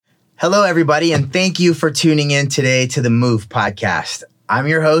Hello, everybody, and thank you for tuning in today to the Move podcast. I'm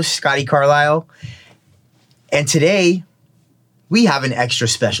your host, Scotty Carlisle, and today we have an extra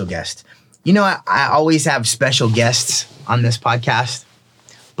special guest. You know, I always have special guests on this podcast,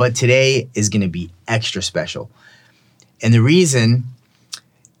 but today is going to be extra special. And the reason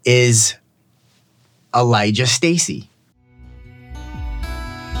is Elijah Stacy.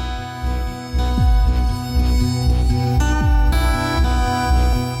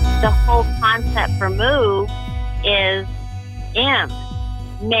 The whole concept for Move is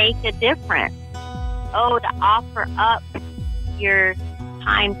make a difference. O, to offer up your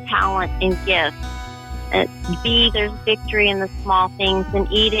time, talent, and gifts. B, there's victory in the small things.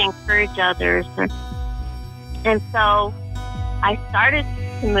 And E, to encourage others. And so I started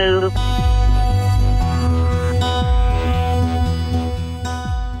to move.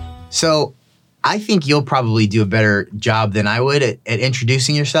 So I think you'll probably do a better job than I would at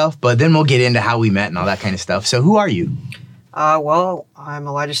introducing yourself, but then we'll get into how we met and all that kind of stuff. So who are you? Well, I'm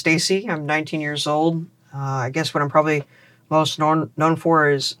Elijah Stacy. I'm 19 years old. I guess what I'm probably most known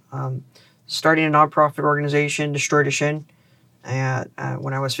for is starting a nonprofit organization, Destroy Duchenne,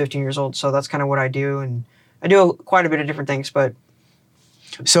 when I was 15 years old. So that's kind of what I do. And I do quite a bit of different things, but...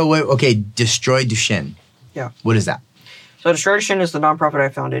 So, okay, Destroy Duchenne. Yeah. What is that? So Destroy Duchenne is the nonprofit I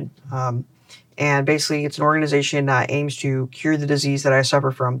founded. And basically, it's an organization that aims to cure the disease that I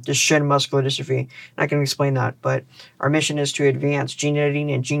suffer from, Duchenne muscular dystrophy. And I can explain that, but our mission is to advance gene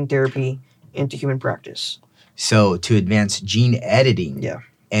editing and gene therapy into human practice. So to advance gene editing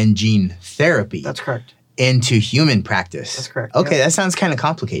and gene therapy. That's correct. Into human practice. That's correct. Okay, that sounds kind of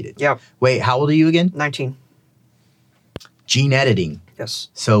complicated. Yep. Wait, how old are you again? 19. Gene editing. Yes.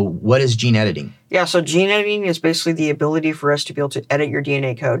 So what is gene editing? Yeah, so gene editing is basically the ability for us to be able to edit your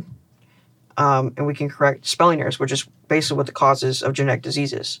DNA code. And we can correct spelling errors, which is basically what the causes of genetic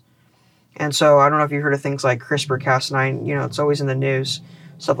diseases. And so I don't know if you've heard of things like CRISPR-Cas9, it's always in the news,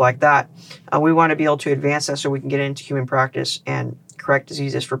 stuff like that. We want to be able to advance that so we can get into human practice and correct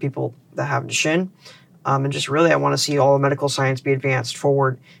diseases for people that have Duchenne. And just really, I want to see all of medical science be advanced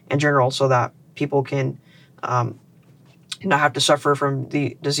forward in general so that people can not have to suffer from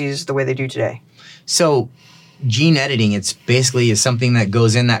the disease the way they do today. So gene editing, it's basically is something that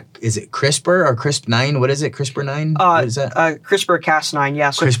goes in that, is it CRISPR or CRISP9? What is it, CRISPR9? What is that? CRISPR-Cas9, yeah.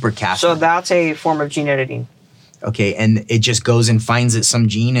 So, CRISPR-Cas9. So that's a form of gene editing. Okay, and it just goes and finds it some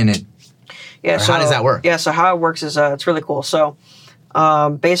gene and it, how does that work? Yeah, so how it works is, it's really cool. So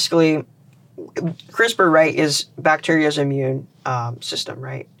basically, CRISPR, right, is bacteria's immune system,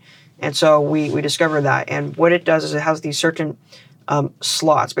 right? And so we discovered that. And what it does is it has these certain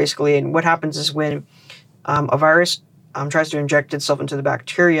slots, basically. And what happens is when a virus tries to inject itself into the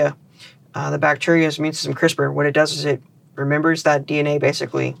bacteria's immune system, CRISPR, what it does is it remembers that DNA,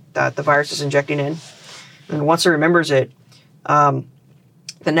 basically, that the virus is injecting in. And once it remembers it, the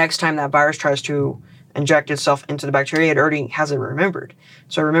next time that virus tries to inject itself into the bacteria, it already has it remembered.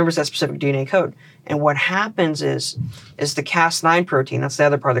 So it remembers that specific DNA code. And what happens is the Cas9 protein, that's the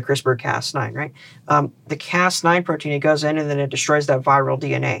other part of the CRISPR-Cas9, right? The Cas9 protein, it goes in and then it destroys that viral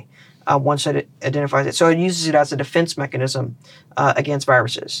DNA once it identifies it. So it uses it as a defense mechanism against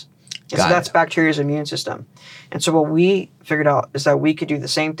viruses. And so that's bacteria's immune system. And so what we figured out is that we could do the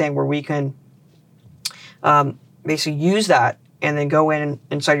same thing where we can basically use that and then go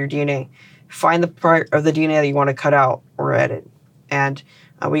inside your DNA, find the part of the DNA that you want to cut out or edit. And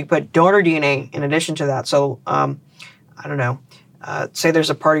we put donor DNA in addition to that. So, I don't know, say there's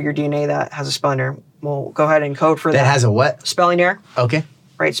a part of your DNA that has a spelling error. We'll go ahead and code for that. That has a what? Spelling error. Okay.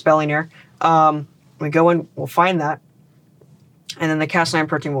 Right, spelling error. We go in, we'll find that. And then the Cas9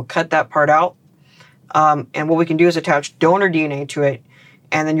 protein will cut that part out. And what we can do is attach donor DNA to it.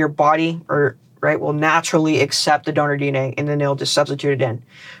 And then your body will naturally accept the donor DNA, and then it'll just substitute it in.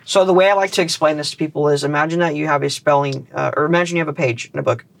 So the way I like to explain this to people is imagine that you have a spelling, or imagine you have a page in a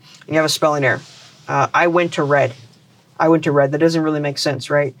book, and you have a spelling error. I went to red. That doesn't really make sense,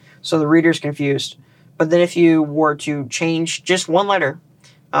 right? So the reader's confused. But then if you were to change just one letter,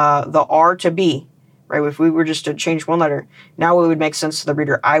 the R to B, right? If we were just to change one letter, now it would make sense to the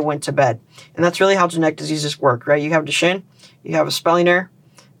reader, I went to bed. And that's really how genetic diseases work, right? You have Duchenne, you have a spelling error,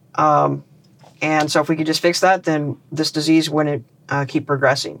 and so if we could just fix that, then this disease wouldn't keep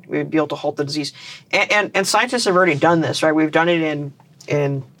progressing. We'd be able to halt the disease. And scientists have already done this, right? We've done it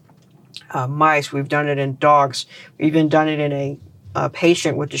in mice. We've done it in dogs. We've even done it in a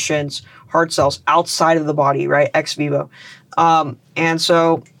patient with Duchenne's heart cells outside of the body, right? Ex vivo. And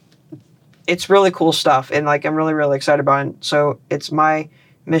so it's really cool stuff. And I'm really, really excited about it. So it's my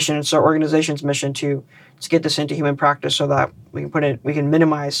mission. It's our organization's mission to let's get this into human practice so that we can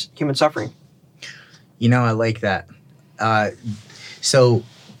minimize human suffering. I like that. So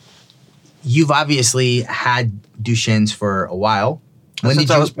you've obviously had Duchenne's for a while.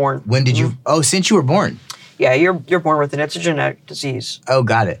 Since I was born. When did you? Oh, since you were born. Yeah, you're born with it. It's a genetic disease. Oh,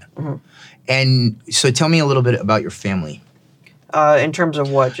 got it. Mm-hmm. And so tell me a little bit about your family. In terms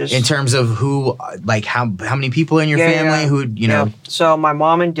of what? Just in terms of who, like how many people in your family? Yeah. Who. So my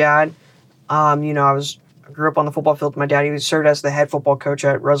mom and dad. I grew up on the football field. My dad, he served as the head football coach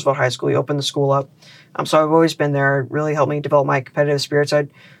at Roosevelt High School. He opened the school up. So I've always been there. It really helped me develop my competitive spirits.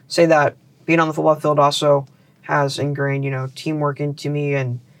 I'd say that being on the football field also has ingrained, teamwork into me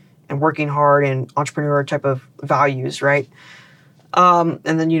and working hard and entrepreneur type of values, right? And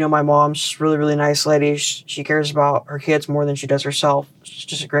then, my mom's really, really nice lady. She cares about her kids more than she does herself. She's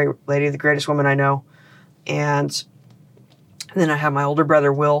just a great lady, the greatest woman I know. And then I have my older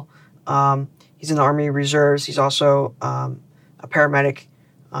brother, Will. He's in the Army Reserves. He's also a paramedic.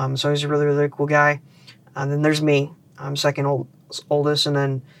 So he's a really, really cool guy. And then there's me. I'm second oldest. And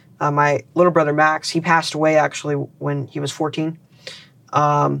then my little brother, Max, he passed away actually when he was 14.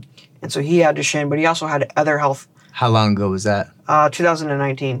 And so he had Duchenne, but he also had other health. How long ago was that?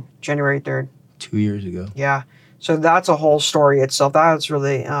 2019, January 3rd. 2 years ago. Yeah. So that's a whole story itself. That's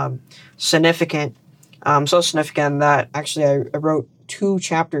really significant. So significant that actually I wrote 2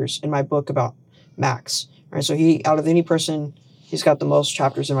 chapters in my book about Max. Right. So he, out of any person, he's got the most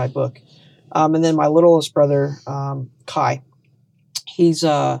chapters in my book. And then my littlest brother, Kai, he's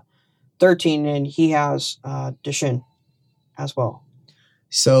 13 and he has Duchenne as well.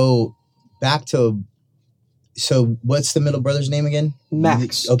 So what's the middle brother's name again?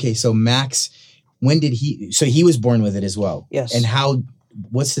 Max. Okay, so Max, when did he was born with it as well? Yes. And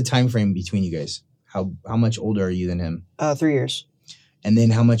what's the time frame between you guys? How much older are you than him? 3 years. And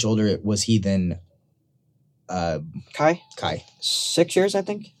then how much older was he than Kai? 6 years, I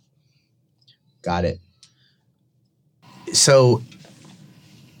think. Got it. So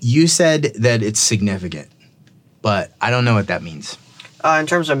you said that it's significant, but I don't know what that means. In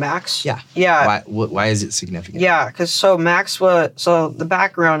terms of Max? Yeah. Yeah. Why is it significant? Yeah, because so the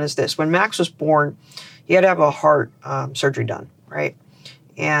background is this. When Max was born, he had to have a heart surgery done, right?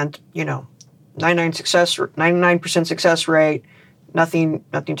 And, 99% success rate, nothing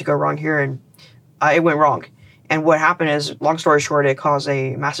to go wrong here. And it went wrong. And what happened is, long story short, it caused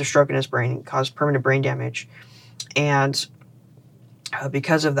a massive stroke in his brain. It caused permanent brain damage. And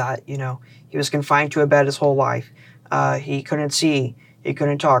because of that, he was confined to a bed his whole life. He couldn't see. He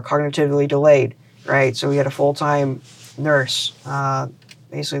couldn't talk, cognitively delayed, right? So we had a full-time nurse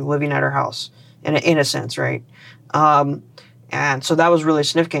basically living at our house, in a sense, right? And so that was really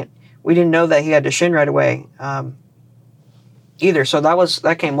significant. We didn't know that he had Duchenne right away either. So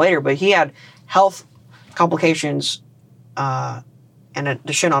that came later, but he had health complications and a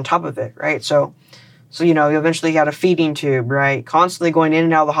Duchenne on top of it, right? So eventually he had a feeding tube, right? Constantly going in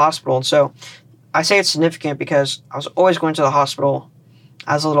and out of the hospital. And so I say it's significant because I was always going to the hospital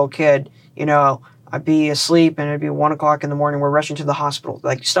as a little kid. I'd be asleep and it'd be 1 o'clock in the morning. We're rushing to the hospital,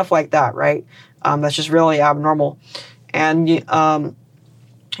 like stuff like that, right? That's just really abnormal. And,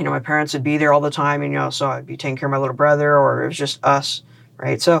 my parents would be there all the time, so I'd be taking care of my little brother, or it was just us,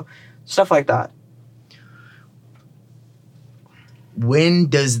 right? So stuff like that. When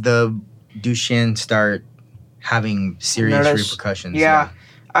does the Duchenne start having serious repercussions? Yeah.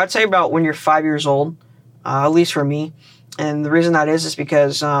 I'd say about when you're 5 years old, at least for me. And the reason that is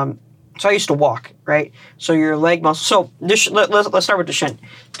because, so I used to walk, right? So your leg muscle. So let's start with Duchenne.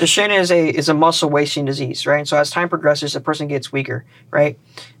 Duchenne is a muscle wasting disease, right? So as time progresses, the person gets weaker, right?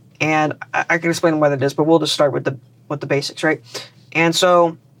 And I can explain why that is, but we'll just start with the basics, right? And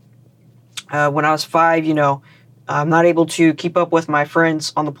so when I was 5, I'm not able to keep up with my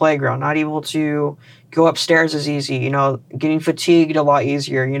friends on the playground, not able to go upstairs as easy, getting fatigued a lot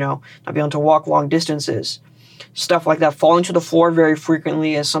easier, not being able to walk long distances, stuff like that. Falling to the floor very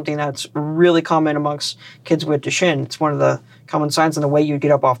frequently is something that's really common amongst kids with Duchenne. It's one of the common signs in the way you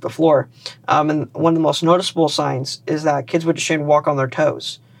get up off the floor. And one of the most noticeable signs is that kids with Duchenne walk on their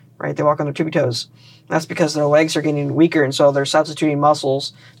toes, right? They walk on their tippy toes. That's because their legs are getting weaker, and so they're substituting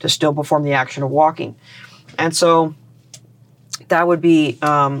muscles to still perform the action of walking. And so that would be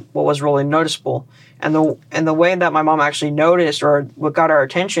what was really noticeable. And the way that my mom actually noticed, or what got our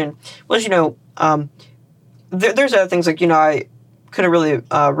attention, was, there's other things like, I couldn't really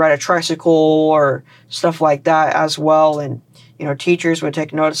ride a tricycle or stuff like that as well. And, teachers would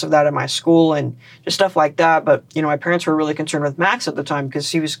take notice of that at my school and just stuff like that. But, my parents were really concerned with Max at the time because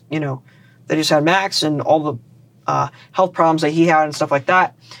he was, they just had Max and all the health problems that he had and stuff like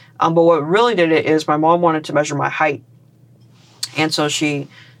that. But what really did it is my mom wanted to measure my height. And so she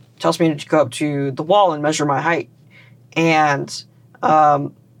tells me to go up to the wall and measure my height. And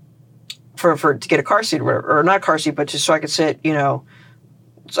for to get a car seat or not a car seat, but just so I could sit,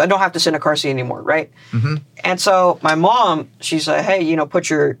 so I don't have to sit in a car seat anymore, right? Mm-hmm. And so my mom, she's like, hey, put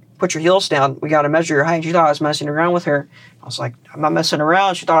your heels down. We got to measure your height. And she thought I was messing around with her. I was like, I'm not messing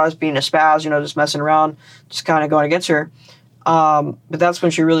around. She thought I was being a spaz, just messing around, just kind of going against her. But that's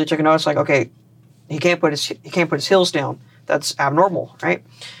when she really took a notice, like, okay, he can't put his heels down. That's abnormal, right?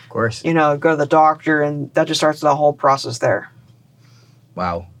 Of course. Go to the doctor, and that just starts the whole process there.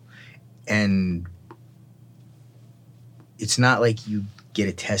 Wow. And it's not like you get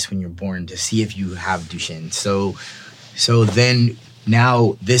a test when you're born to see if you have Duchenne. So then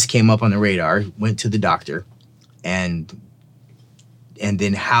now this came up on the radar, went to the doctor, and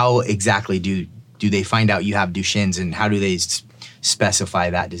then how exactly do they find out you have Duchenne's, and how do they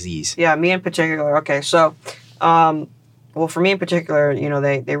specify that disease? Yeah, me in particular. Okay, so, well, for me in particular,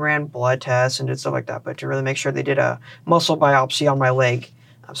 they ran blood tests and did stuff like that, but to really make sure, they did a muscle biopsy on my leg.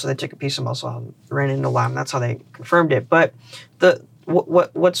 So they took a piece of muscle and ran it into lab, and that's how they confirmed it. But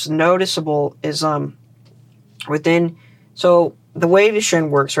what's noticeable is within, so the way Duchenne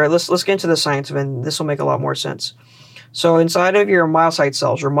works, right? Let's get into the science of it, and this will make a lot more sense. So inside of your myocyte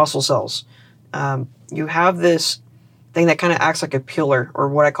cells, your muscle cells, you have this thing that kind of acts like a pillar, or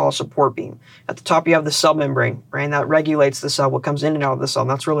what I call a support beam. At the top, you have the cell membrane, right? And that regulates the cell, what comes in and out of the cell.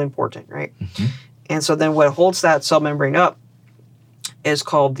 And that's really important, right? Mm-hmm. And so then what holds that cell membrane up is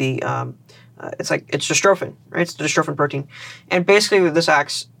called it's dystrophin, right? It's the dystrophin protein. And basically this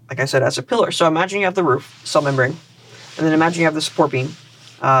acts, like I said, as a pillar. So imagine you have the roof, cell membrane, and then imagine you have the support beam,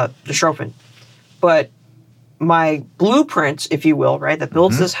 dystrophin. But my blueprint, if you will, right, that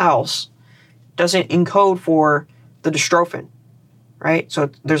builds this house doesn't encode for the dystrophin, right?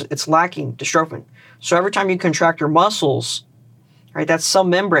 So it's lacking dystrophin. So every time you contract your muscles, right, that cell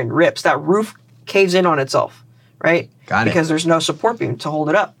membrane rips, that roof caves in on itself, right? Got it. Because there's no support beam to hold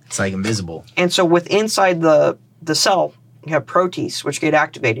it up. It's like invisible. And so inside the cell, you have proteins which get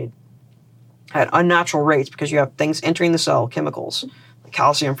activated at unnatural rates because you have things entering the cell, chemicals, like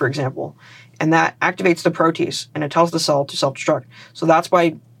calcium, for example, and that activates the protease, and it tells the cell to self-destruct. So that's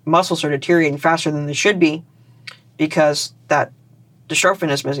why muscles are deteriorating faster than they should be, because that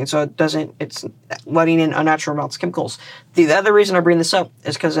dystrophin is missing. So it's letting in unnatural amounts of chemicals. The other reason I bring this up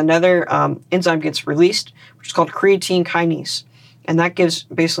is because another enzyme gets released, which is called creatine kinase. And that gives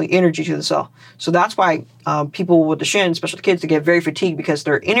basically energy to the cell. So that's why people with Duchenne, especially kids, they get very fatigued, because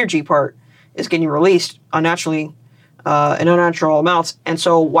their energy part is getting released unnaturally in unnatural amounts. And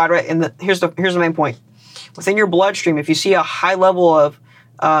so here's the main point. Within your bloodstream, if you see a high level of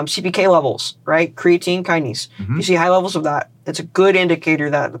CPK levels, right, creatine kinase, if you see high levels of that, it's a good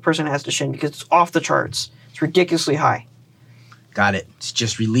indicator that the person has Duchenne, because it's off the charts. It's ridiculously high. Got it. It's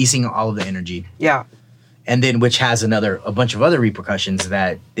just releasing all of the energy. Yeah. And then which has a bunch of other repercussions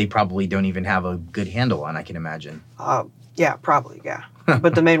that they probably don't even have a good handle on, I can imagine. Yeah, probably, yeah.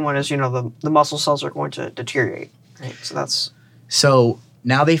 But the main one is, the muscle cells are going to deteriorate, right? So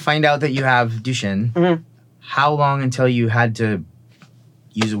now they find out that you have Duchenne. Mm-hmm. How long until you had to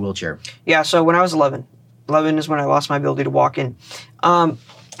use a wheelchair? Yeah, so when I was 11 is when I lost my ability to walk in. I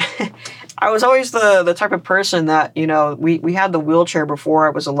was always the type of person that, we had the wheelchair before I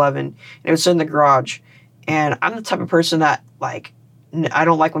was 11, and it was in the garage. And I'm the type of person that, like, I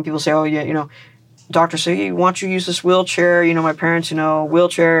don't like when people say, oh, yeah, doctor say, hey, why don't you use this wheelchair? My parents,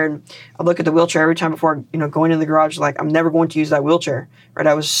 wheelchair. And I look at the wheelchair every time before, going in the garage, like, I'm never going to use that wheelchair, right?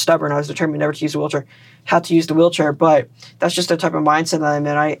 I was stubborn. I was determined never to use the wheelchair. Had to use the wheelchair, but that's just the type of mindset that I'm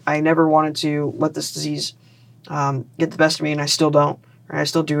in. I never wanted to let this disease get the best of me, and I still don't. Right? I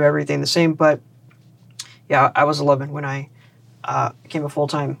still do everything the same, but yeah, I was 11 when I became a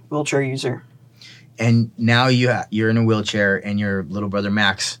full-time wheelchair user. And now you're in a wheelchair, and your little brother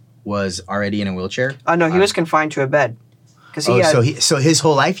Max was already in a wheelchair? No, he was confined to a bed. So his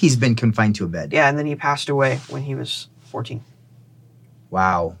whole life he's been confined to a bed. Yeah, and then he passed away when he was 14.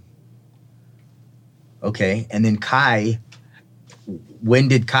 Wow. Okay, and then Kai, when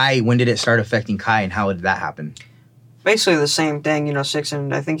did it start affecting Kai, and how did that happen? Basically the same thing, 6,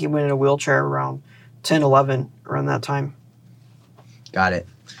 and I think he went in a wheelchair around 10, 11, around that time. Got it.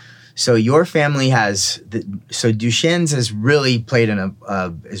 So your family so Duchenne's has really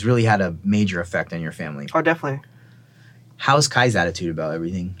has really had a major effect on your family. Oh, definitely. How's Kai's attitude about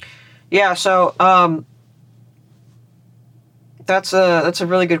everything? Yeah, so that's a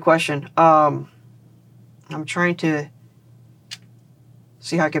really good question. I'm trying to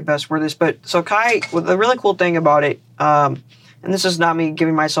see how I could best word this, but so Kai, the really cool thing about it and this is not me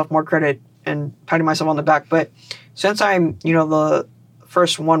giving myself more credit and patting myself on the back, but since I'm, the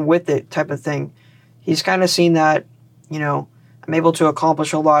first one with it type of thing, he's kind of seen that, I'm able to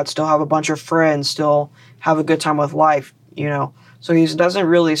accomplish a lot, still have a bunch of friends, still have a good time with life, So he doesn't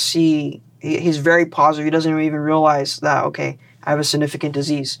really see, he's very positive. He doesn't even realize that, okay, I have a significant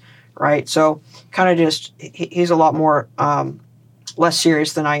disease, right? So kind of just, he's a lot more, less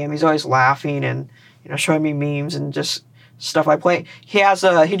serious than I am. He's always laughing and, showing me memes and just stuff I play. He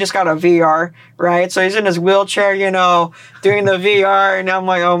just got a VR, right? So he's in his wheelchair, doing the VR, and I'm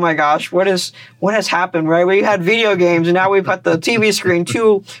like, oh my gosh, what has happened, right? We had video games, and now we put the TV screen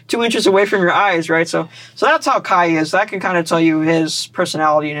two inches away from your eyes, right? So that's how Kai is. That can kind of tell you his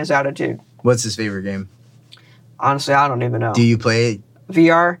personality and his attitude. What's his favorite game? Honestly, I don't even know. Do you play it?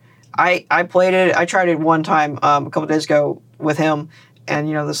 VR? I played it. I tried it one time a couple days ago with him. And,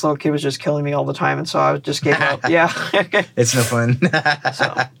 this little kid was just killing me all the time. And so I just gave up. Yeah. It's no fun.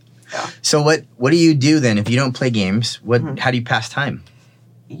 So, yeah. So what do you do then if you don't play games? How do you pass time?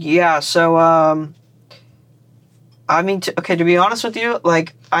 Yeah. So, to be honest with you,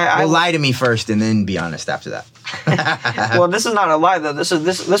 like, I lie to me first and then be honest after that. Well, this is not a lie, though.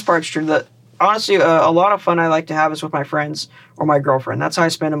 This part's true. That honestly, a lot of fun I like to have is with my friends or my girlfriend. That's how I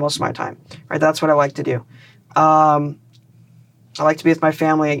spend most of my time. Right. That's what I like to do. I like to be with my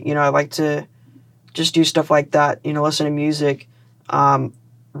family. I like to just do stuff like that, listen to music,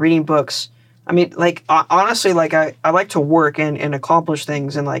 reading books. I mean, like, honestly, like, I like to work and accomplish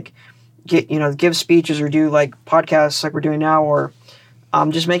things and, like, give speeches or do, like, podcasts like we're doing now, or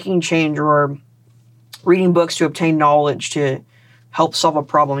just making change or reading books to obtain knowledge to help solve a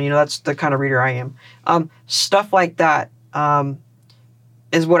problem. That's the kind of reader I am. Stuff like that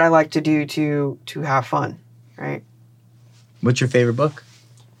is what I like to do to have fun, right? What's your favorite book?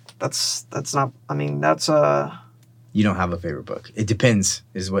 That's not, You don't have a favorite book. It depends,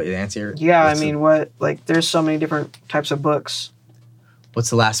 is what the answer. Yeah, there's so many different types of books.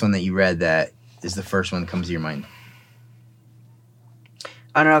 What's the last one that you read that is the first one that comes to your mind?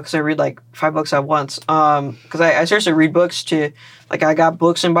 I don't know, because I read like 5 books at once. Because I seriously read books to, like, I got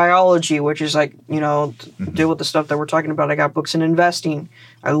books in biology, which is like, deal with the stuff that we're talking about. I got books in investing.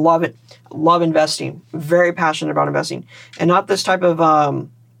 I love it. Love investing. Very passionate about investing. And not this type of,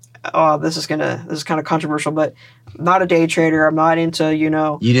 this is kind of controversial, but not a day trader. I'm not into, You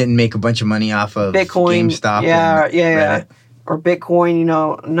didn't make a bunch of money off of Bitcoin. GameStop. Yeah. Or Bitcoin,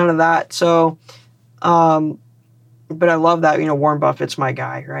 none of that. So, but I love that, Warren Buffett's my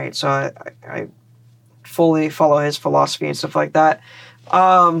guy, right? So I fully follow his philosophy and stuff like that.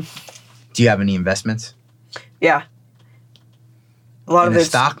 Do you have any investments? Yeah. A lot in of the it's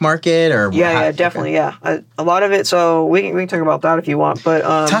stock market or yeah, definitely, okay. Yeah. A lot of it. So we can talk about that if you want, but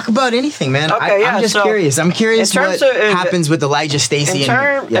talk about anything, man. Okay, I'm just curious. I'm curious what happens with Elijah Stacey.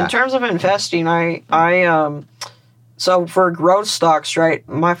 In terms of investing, I so for growth stocks, right?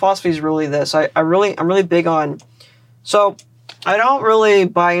 My philosophy is really this. I'm really big on. So I don't really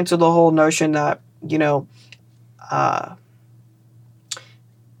buy into the whole notion that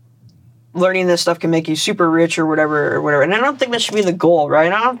learning this stuff can make you super rich or whatever. And I don't think that should be the goal,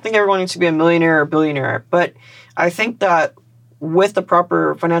 right? I don't think everyone needs to be a millionaire or billionaire. But I think that with the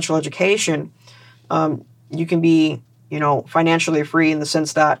proper financial education, you can be, financially free in the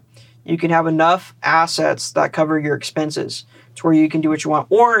sense that you can have enough assets that cover your expenses to where you can do what you want.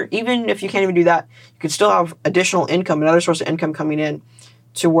 Or even if you can't even do that, you can still have additional income, another source of income coming in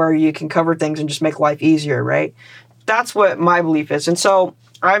to where you can cover things and just make life easier, right? That's what my belief is. And so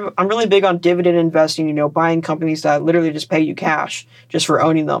I'm really big on dividend investing, buying companies that literally just pay you cash just for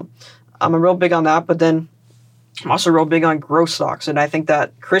owning them. I'm real big on that, but then I'm also real big on growth stocks. And I think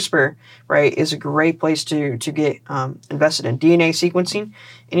that CRISPR, right, is a great place to get invested in. DNA sequencing,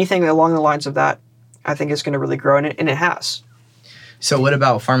 anything along the lines of that, I think is going to really grow, and it has. So what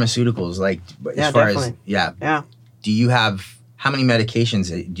about pharmaceuticals? Like, as far definitely. as, do you have, how many medications?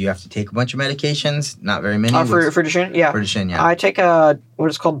 Do you have to take a bunch of medications? Not very many? For Duchenne? Yeah. For Duchenne, yeah. I take what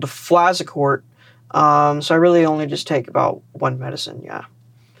is called Deflazacort. So I really only just take about one medicine, yeah.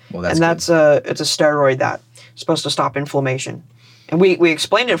 Well, that's and that's it's a steroid that's supposed to stop inflammation. And we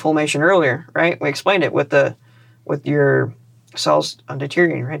explained inflammation earlier, right? We explained it with your cells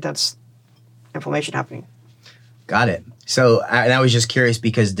deteriorating, right? That's inflammation happening. Got it. So I was just curious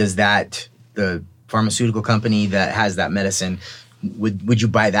because the pharmaceutical company that has that medicine, would you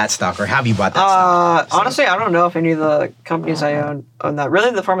buy that stock or have you bought that stock? Honestly, I don't know if any of the companies I own that.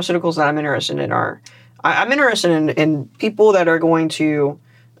 Really, the pharmaceuticals that I'm interested in are, I'm interested in people that are going to,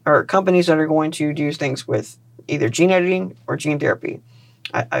 or companies that are going to do things with either gene editing or gene therapy.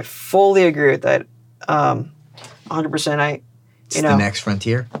 I fully agree with that 100%. It's the next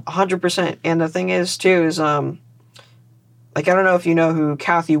frontier. 100%. And the thing is, too, is like, I don't know if you know who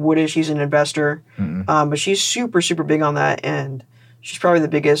Kathy Wood is. She's an investor, but she's super, super big on that, and she's probably the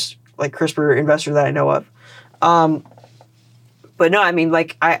biggest like CRISPR investor that I know of. But no, I mean,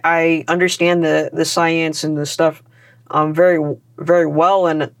 like, I understand the science and the stuff very, very well,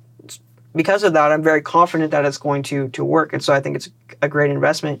 and because of that, I'm very confident that it's going to work, and so I think it's a great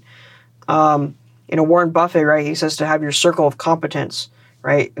investment. Warren Buffett, right? He says to have your circle of competence,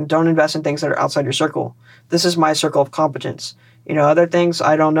 right? And don't invest in things that are outside your circle. This is my circle of competence. Other things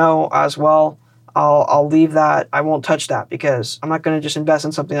I don't know as well, I'll leave that. I won't touch that because I'm not going to just invest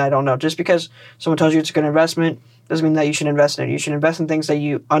in something I don't know. Just because someone tells you it's a good investment doesn't mean that you should invest in it. You should invest in things that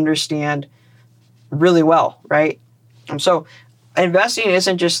you understand really well, right? So investing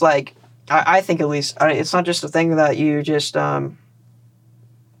isn't just like, I think at least, it's not just a thing that you just,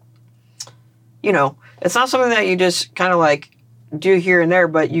 it's not something that you just kind of like do here and there,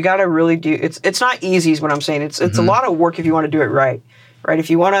 but you got to really do, it's not easy is what I'm saying. It's a lot of work if you want to do it right? If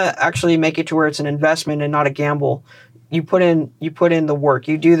you want to actually make it to where it's an investment and not a gamble, you put in the work,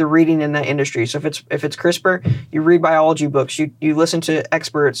 you do the reading in that industry. So if it's CRISPR, you read biology books, you listen to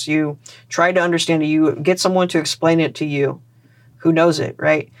experts, you try to understand it, you get someone to explain it to you who knows it,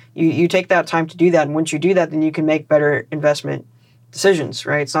 right? You take that time to do that, and once you do that, then you can make better investment decisions,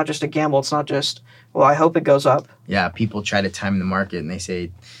 right? It's not just a gamble. It's not just, well, I hope it goes up. Yeah, people try to time the market, and they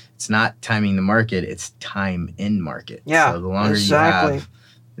say it's not timing the market, it's time in market. Yeah, so the longer you have,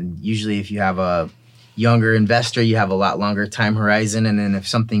 usually if you have a younger investor, you have a lot longer time horizon, and then if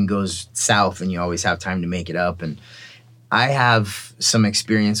something goes south, then you always have time to make it up. And I have some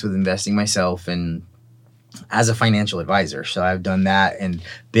experience with investing myself, and as a financial advisor. So I've done that and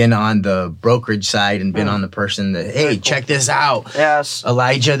been on the brokerage side and been on the person that, hey, check this out. Yes.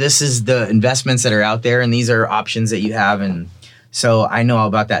 Elijah, this is the investments that are out there, and these are options that you have. And so I know all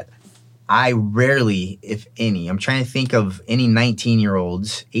about that. I rarely, if any, I'm trying to think of any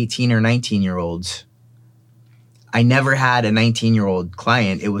 19-year-olds, 18 or 19-year-olds. I never had a 19-year-old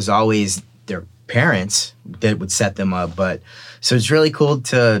client. It was always their parents that would set them up. But so it's really cool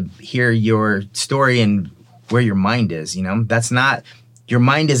to hear your story and where your mind is. That's not, your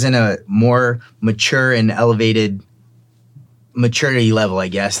mind is in a more mature and elevated maturity level, I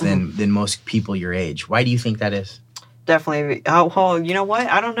guess, than most people your age. Why do you think that is? Definitely. Oh, well, you know what?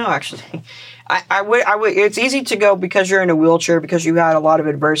 I don't know, actually. I would. It's easy to go because you're in a wheelchair, because you had a lot of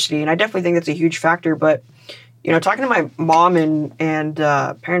adversity, and I definitely think that's a huge factor. But talking to my mom and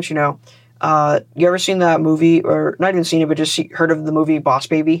parents, you ever seen that movie, or not even seen it, but just heard of the movie Boss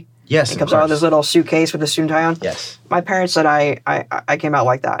Baby? Yes, it comes out with this little suitcase with a suit and tie on. Yes. My parents said I came out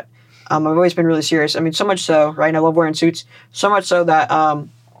like that. I've always been really serious. I mean, so much so, right? And I love wearing suits. So much so that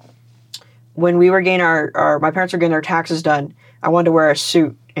when we were getting my parents were getting their taxes done, I wanted to wear a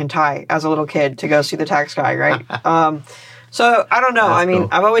suit and tie as a little kid to go see the tax guy, right? So I don't know. That's cool. Cool.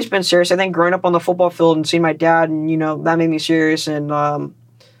 I've always been serious. I think growing up on the football field and seeing my dad, and that made me serious. And I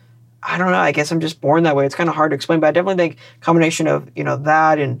don't know. I guess I'm just born that way. It's kind of hard to explain, but I definitely think a combination of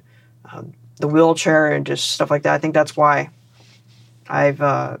that and the wheelchair and just stuff like that. I think that's why I've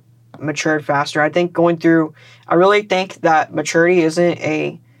matured faster. I think I really think that maturity isn't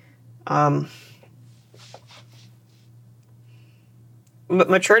a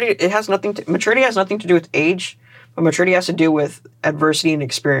maturity has nothing to do with age, but maturity has to do with adversity and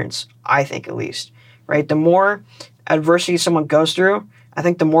experience, I think, at least, right? The more adversity someone goes through, I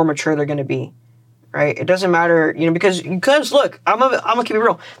think the more mature they're going to be, right? It doesn't matter, because look, I'm gonna keep it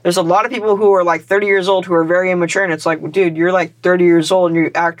real. There's a lot of people who are like 30 years old who are very immature, and it's like, dude, you're like 30 years old and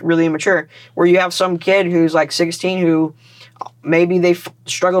you act really immature. Where you have some kid who's like 16 who maybe they've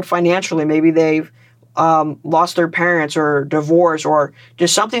struggled financially, maybe they've lost their parents or divorced or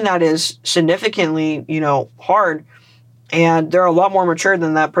just something that is significantly, hard. And they're a lot more mature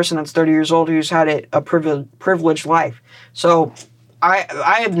than that person that's 30 years old who's had a privileged life. So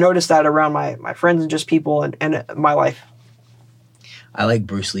I have noticed that around my friends and just people and my life. I like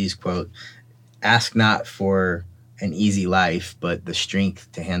Bruce Lee's quote, ask not for an easy life, but the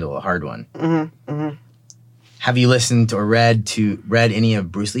strength to handle a hard one. Mm-hmm, mm-hmm. Have you listened or read any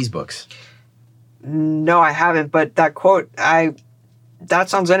of Bruce Lee's books? No, I haven't. But that quote, that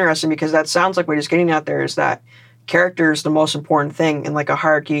sounds interesting, because that sounds like what he's getting at there is that character is the most important thing in like a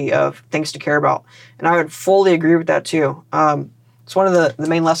hierarchy of things to care about. And I would fully agree with that too. It's one of the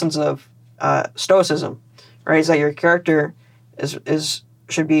main lessons of Stoicism, right? Is that your character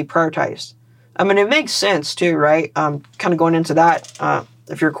should be prioritized. I mean, it makes sense too, right? Kind of going into that,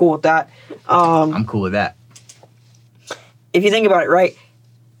 if you're cool with that. I'm cool with that. If you think about it, right?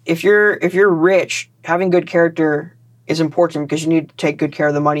 If you're rich, having good character is important because you need to take good care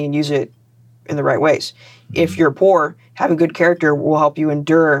of the money and use it in the right ways. If you're poor, having good character will help you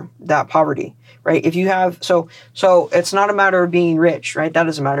endure that poverty, right? If you have so it's not a matter of being rich, right? That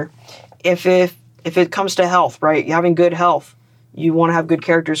doesn't matter. If it comes to health, right? Having good health, you want to have good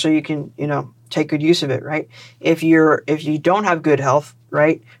character so you can, take good use of it, right? If you don't have good health,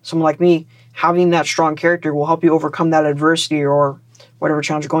 right? Someone like me, having that strong character will help you overcome that adversity or whatever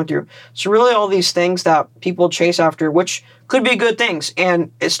challenge you're going through. So really all these things that people chase after, which could be good things,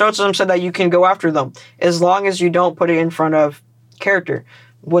 and Stoicism said that you can go after them as long as you don't put it in front of character.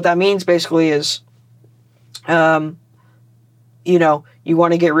 What that means basically is, you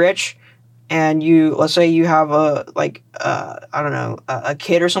want to get rich, and let's say you have a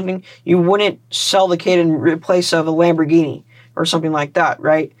kid or something, you wouldn't sell the kid in replace of a Lamborghini or something like that,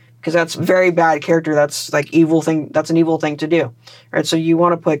 right? Because that's very bad character. That's like evil thing. That's an evil thing to do, right? So you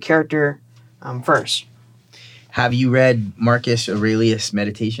want to put character first. Have you read Marcus Aurelius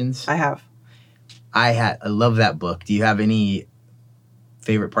Meditations? I have. I love that book. Do you have any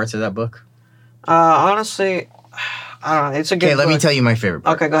favorite parts of that book? Honestly, I don't know. It's a good. Okay, let me tell you my favorite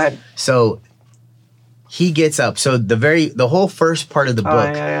part. Okay, go ahead. So he gets up. So the whole first part of the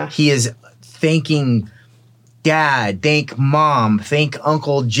book, he is thanking Dad, thank Mom, thank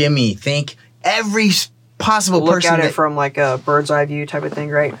Uncle Jimmy, thank every possible person. Look at it from like a bird's eye view type of thing,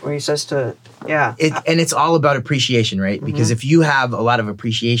 right? Where he says and it's all about appreciation, right? Because if you have a lot of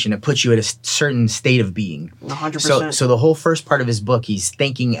appreciation, it puts you at a certain state of being. 100%. So the whole first part of his book, he's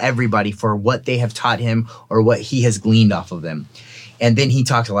thanking everybody for what they have taught him or what he has gleaned off of them. And then he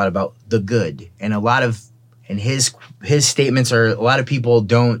talks a lot about the good. And his statements are, a lot of people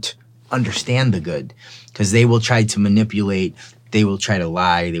don't understand the good because they will try to manipulate, they will try to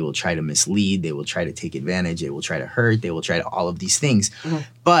lie, they will try to mislead, they will try to take advantage, they will try to hurt, they will try to all of these things.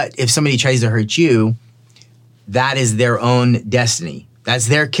 But if somebody tries to hurt you, that is their own destiny. That's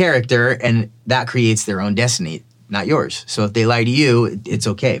their character, and that creates their own destiny, not yours. So if they lie to you, it's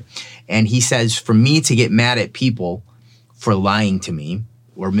okay. And he says, for me to get mad at people for lying to me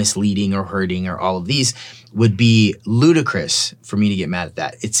or misleading or hurting or all of these would be ludicrous for me to get mad at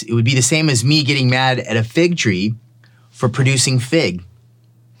that. It would be the same as me getting mad at a fig tree for producing fig.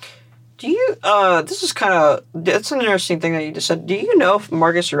 Do you, that's an interesting thing that you just said. Do you know if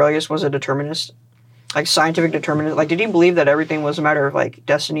Marcus Aurelius was a determinist? Like scientific determinist? Like, did he believe that everything was a matter of like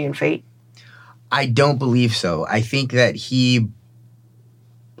destiny and fate? I don't believe so. I think that he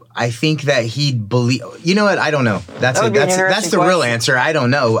believe. You know what? I don't know. That's the real answer. I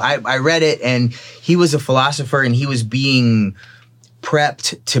don't know. I read it, and he was a philosopher, and he was being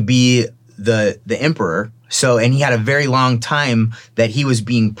prepped to be the emperor. So, and he had a very long time that he was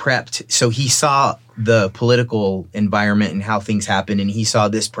being prepped. So he saw the political environment and how things happen, and he saw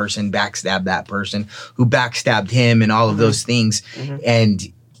this person backstab that person who backstabbed him, and all of those things. And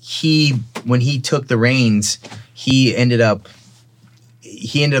when he took the reins, he ended up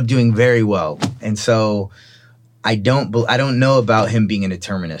doing very well. And so I don't know about him being a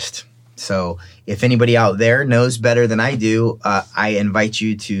determinist. So if anybody out there knows better than I do, I invite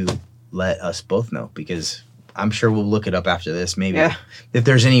you to let us both know, because I'm sure we'll look it up after this. Maybe if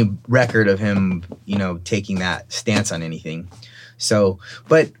there's any record of him, taking that stance on anything. So,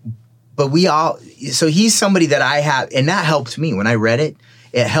 but so he's somebody that I have, and that helped me when I read it.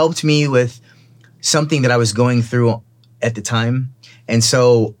 It helped me with something that I was going through at the time. And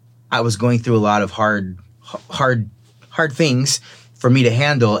so I was going through a lot of hard things for me to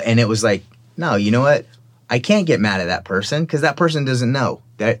handle. And it was like, no, you know what? I can't get mad at that person because that person doesn't know.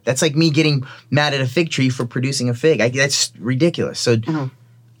 That's like me getting mad at a fig tree for producing a fig. That's ridiculous. So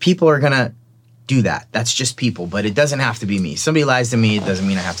people are going to do that. That's just people, but it doesn't have to be me. Somebody lies to me, it doesn't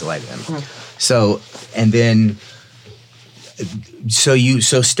mean I have to lie to them. So, and then,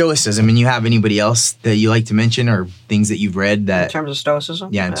 so Stoicism, and you have anybody else that you like to mention or things that you've read that... In terms of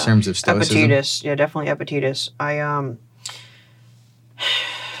Stoicism? Yeah, in terms of Stoicism. Epictetus. Yeah, definitely Epictetus. I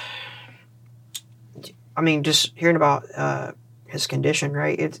mean, just hearing about his condition,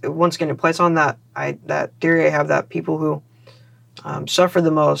 right? Once again, it plays on that theory I have that people who suffer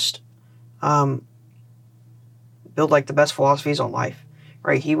the most build like the best philosophies on life,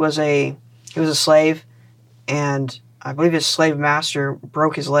 right? He was a slave, and I believe his slave master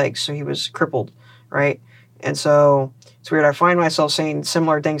broke his legs, so he was crippled, right? And so it's weird. I find myself saying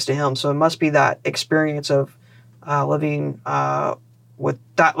similar things to him. So it must be that experience of living with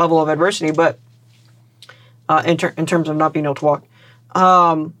that level of adversity, but in terms of not being able to walk.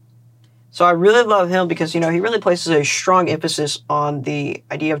 So I really love him because, he really places a strong emphasis on the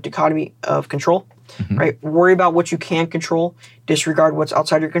idea of dichotomy of control, right? Worry about what you can control, disregard what's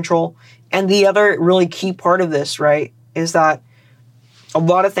outside your control. And the other really key part of this, right, is that a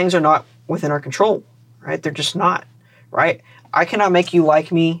lot of things are not within our control, right? They're just not, right? I cannot make you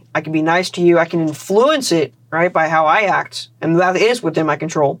like me. I can be nice to you. I can influence it, right, by how I act, and that is within my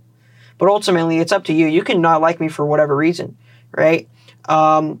control. But ultimately, it's up to you. You can not like me for whatever reason, right?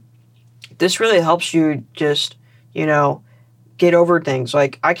 This really helps you just, get over things.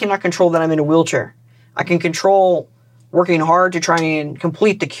 Like, I cannot control that I'm in a wheelchair. I can control working hard to try and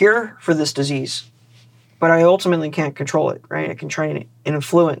complete the cure for this disease, but I ultimately can't control it, right? I can try and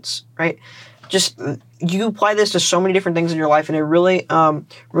influence, right? Just, you apply this to so many different things in your life, and it really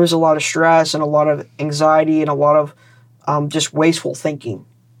removes a lot of stress and a lot of anxiety and a lot of just wasteful thinking.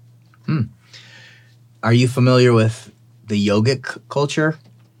 Are you familiar with the yogic culture?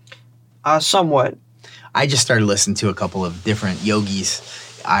 Somewhat. I just started listening to a couple of different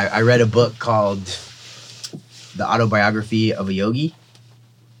yogis. I read a book called The Autobiography of a Yogi.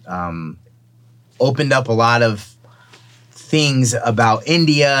 Opened up a lot of things about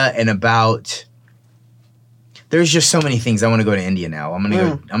India and about... There's just so many things. I want to go to India now. I'm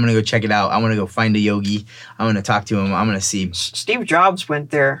gonna go check it out. I want to go find a yogi. I want to talk to him. I'm gonna see. Steve Jobs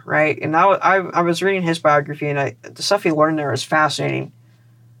went there, right? And I was reading his biography, and the stuff he learned there is fascinating.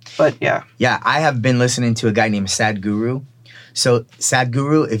 But yeah. Yeah, I have been listening to a guy named Sadhguru. So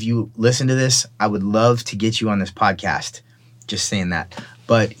Sadhguru, if you listen to this, I would love to get you on this podcast. Just saying that.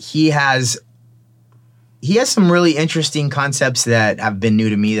 But he has some really interesting concepts that have been new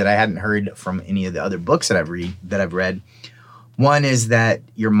to me that I hadn't heard from any of the other books that I've read. One is that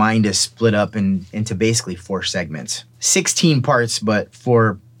your mind is split up into basically 4 segments. 16 parts, but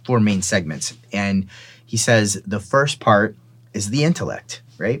four main segments. And he says the first part is the intellect,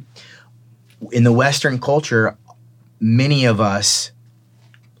 right? In the Western culture, many of us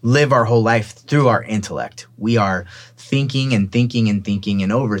live our whole life through our intellect. We are thinking and thinking and thinking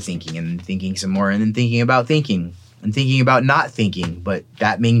and overthinking and thinking some more and then thinking about thinking and thinking about not thinking, but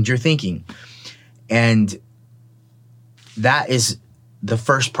that means you're thinking. And that is the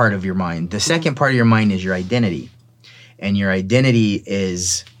first part of your mind. The second part of your mind is your identity. And your identity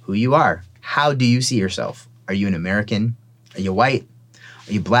is who you are. How do you see yourself? Are you an American? Are you white?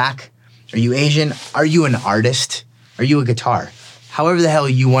 Are you black? Are you Asian? Are you an artist? Are you a guitar? However the hell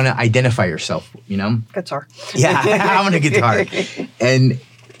you want to identify yourself, Guitar. Yeah, I'm a guitar.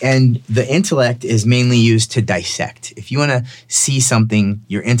 And the intellect is mainly used to dissect. If you want to see something,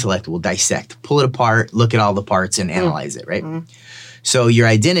 your intellect will dissect, pull it apart, look at all the parts and analyze it, right? Mm-hmm. So your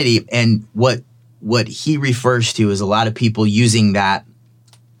identity, and what he refers to is a lot of people using that.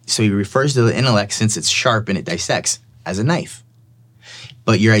 So he refers to the intellect, since it's sharp and it dissects, as a knife.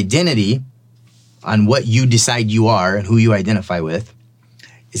 But your identity, on what you decide you are and who you identify with,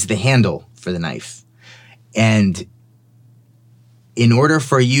 is the handle for the knife. And in order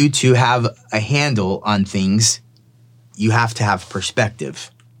for you to have a handle on things, you have to have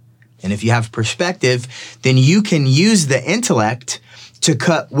perspective. And if you have perspective, then you can use the intellect to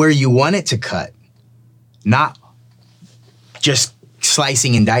cut where you want it to cut, not just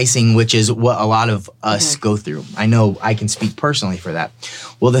slicing and dicing, which is what a lot of us go through. I know I can speak personally for that.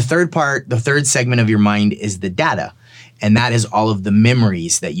 Well, the third segment of your mind is the data. And that is all of the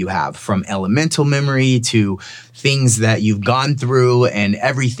memories that you have, from elemental memory to things that you've gone through and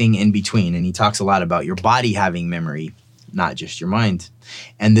everything in between. And he talks a lot about your body having memory, not just your mind.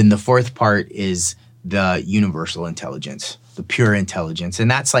 And then the fourth part is the universal intelligence, the pure intelligence. And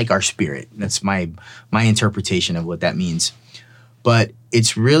that's like our spirit. That's my interpretation of what that means. But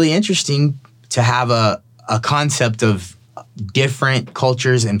it's really interesting to have a concept of different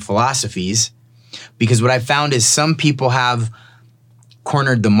cultures and philosophies, because what I found is some people have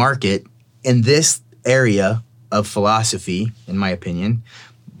cornered the market in this area of philosophy, in my opinion,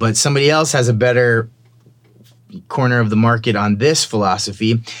 but somebody else has a better corner of the market on this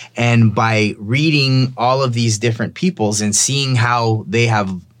philosophy. And by reading all of these different peoples and seeing how they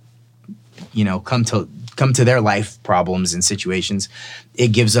have, come to their life problems and situations, it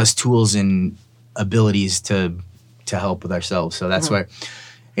gives us tools and abilities to help with ourselves. So that's why,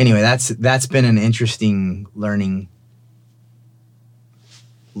 anyway, that's been an interesting learning,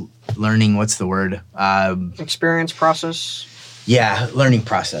 what's the word? Experience process. Yeah, learning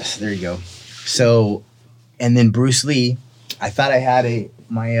process. There you go. So, and then Bruce Lee, I thought I had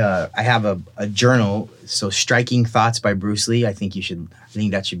I have a journal. So Striking Thoughts by Bruce Lee. I think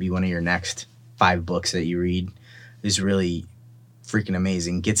that should be one of your next 5 books that you read. Is really freaking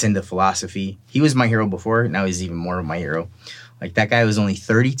amazing. Gets into philosophy. He was my hero before. Now he's even more of my hero. Like, that guy was only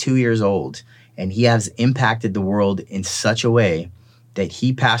 32 years old, and he has impacted the world in such a way that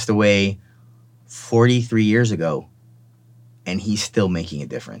he passed away 43 years ago, and he's still making a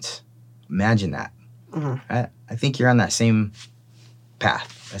difference. Imagine that. Mm-hmm. I think you're on that same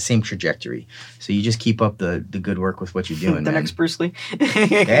path, that same trajectory. So you just keep up the good work with what you're doing. The man. next Bruce Lee.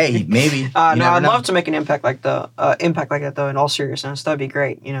 Hey, maybe. No, I'd love to make an impact like that though. In all seriousness, that'd be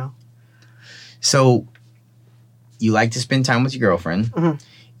great. So you like to spend time with your girlfriend. Mm-hmm.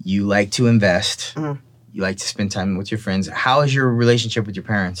 You like to invest. Mm-hmm. You like to spend time with your friends. How is your relationship with your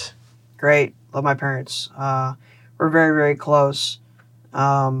parents? Great. Love my parents. We're very, very close.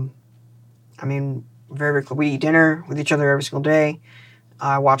 Very, very close. We eat dinner with each other every single day.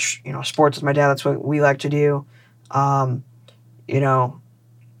 I watch, sports with my dad. That's what we like to do. My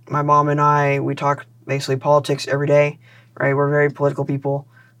mom and I, we talk basically politics every day, right? We're very political people.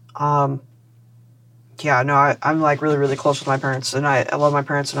 I'm like really, really close with my parents, and I love my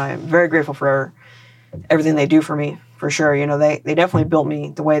parents, and I am very grateful for everything they do for me, for sure. They definitely built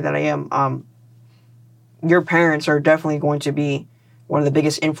me the way that I am. Your parents are definitely going to be one of the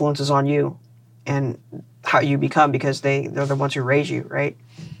biggest influences on you and how you become, because they're the ones who raise you, right?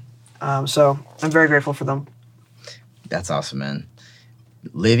 So I'm very grateful for them. That's awesome, man.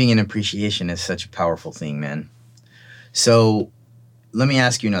 Living in appreciation is such a powerful thing, man. So let me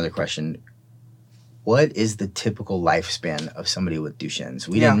ask you another question. What is the typical lifespan of somebody with Duchenne's?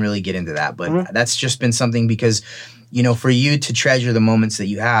 We didn't really get into that, but that's just been something because, for you to treasure the moments that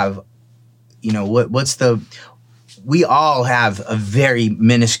you have, we all have a very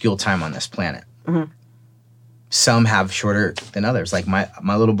minuscule time on this planet. Mm-hmm. Some have shorter than others. Like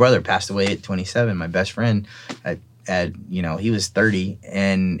my little brother passed away at 27. My best friend he was 30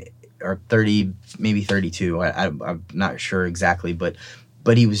 or 30, maybe 32. I'm not sure exactly, but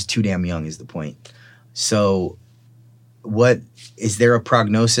he was too damn young is the point. So what is there a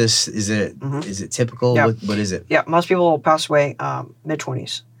prognosis? Is it typical? Yeah. What is it? Yeah, most people pass away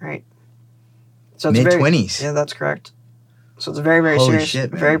mid-20s, right? So it's mid-20s? Yeah, that's correct. So it's very, very Holy serious,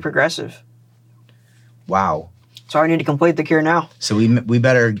 shit, man. very progressive. Wow. So I need to complete the cure now. So we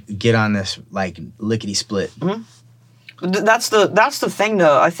better get on this like lickety split. Mm-hmm. That's the thing,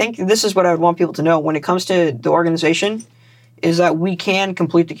 though. I think this is what I would want people to know when it comes to the organization, is that we can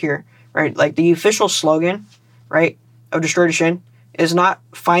complete the cure, right? Like the official slogan, right, of Destroy Duchenne is not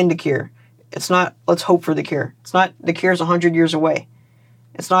find the cure. It's not let's hope for the cure. It's not the cure is 100 years away.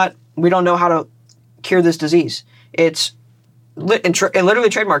 It's not we don't know how to cure this disease. It's literally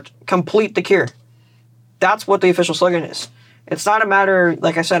trademarked complete the cure. That's what the official slogan is. It's not a matter,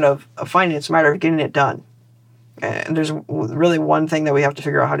 like I said, of finding it. It's a matter of getting it done. And there's really one thing that we have to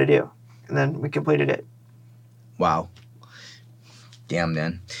figure out how to do. And then we completed it. Wow. Damn,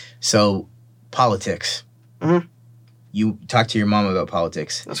 man. So, politics. Mm-hmm. You talk to your mom about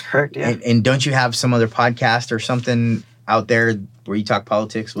politics. That's correct, yeah. And don't you have some other podcast or something out there where you talk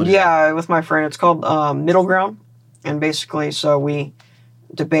politics? What is that? With my friend. It's called Middle Ground. And basically, so we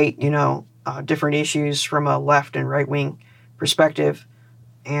debate, different issues from a left and right wing perspective,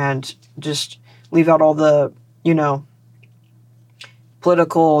 and just leave out all the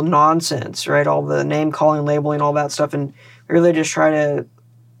political nonsense, right? All the name calling, labeling, all that stuff, and really just try to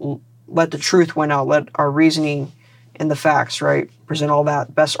let the truth win out, let our reasoning and the facts, right, present all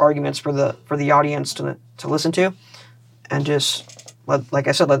that best arguments for the audience to listen to, and just let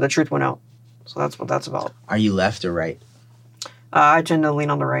the truth win out. So that's what that's about. Are you left or right? I tend to lean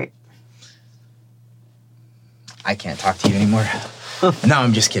on the right. I can't talk to you anymore. No,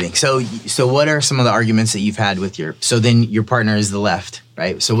 I'm just kidding. So what are some of the arguments that you've had with so then your partner is the left,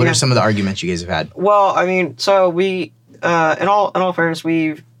 right? So what are some of the arguments you guys have had? Well, I mean, so we, in all fairness,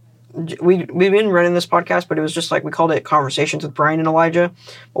 we've been running this podcast, but it was just like, we called it Conversations with Brian and Elijah,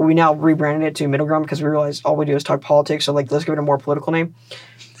 but we now rebranded it to Middle Ground because we realized all we do is talk politics. So like, let's give it a more political name.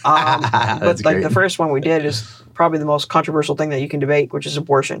 But like the first one we did is probably the most controversial thing that you can debate, which is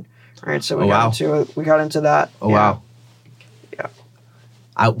abortion. Right. So we got into that. Oh, wow. Yeah.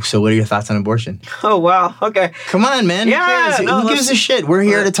 So what are your thoughts on abortion? Oh, wow. Okay. Come on, man. Yeah. Who gives a shit? We're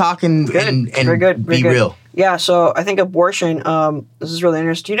here to talk and be real. Yeah. So I think abortion, this is really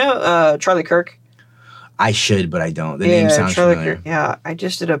interesting. Do you know Charlie Kirk? I should, but I don't. The name sounds familiar. Kirk, yeah. I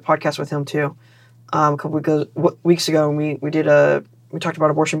just did a podcast with him too. A couple weeks ago, and we talked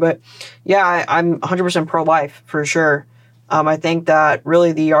about abortion. But yeah, I'm 100% pro-life for sure. I think that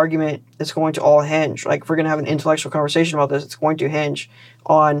really the argument is going to all hinge, like if we're going to have an intellectual conversation about this, it's going to hinge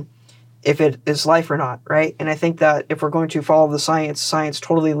on if it is life or not, right? And I think that if we're going to follow the science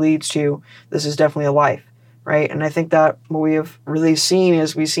totally leads to this is definitely a life, right? And I think that what we have really seen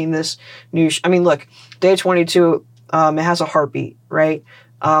is we've seen this new, look, day 22, it has a heartbeat, right?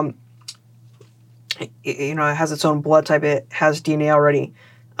 It has its own blood type, it has DNA already.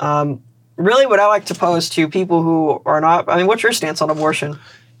 Really, what I like to pose to people who are not... what's your stance on abortion?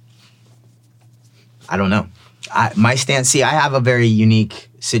 I don't know. my stance. See, I have a very unique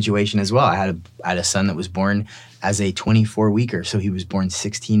situation as well. I had a son that was born as a 24-weeker, so he was born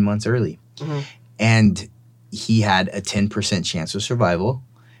 16 months early, and he had a 10% chance of survival,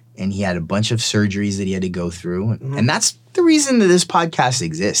 and he had a bunch of surgeries that he had to go through, and that's the reason that this podcast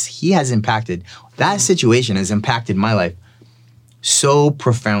exists. He has impacted that situation has impacted my life so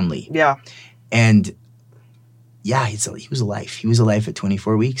profoundly. Yeah. And yeah, he was alive. He was alive at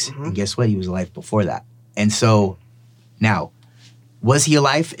 24 weeks. And guess what? He was alive before that. And so now, was he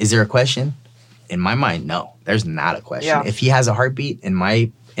alive? Is there a question? In my mind, no. There's not a question. Yeah. If he has a heartbeat, in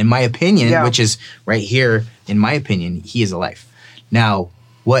my opinion, which is right here, in my opinion, he is alive. Now,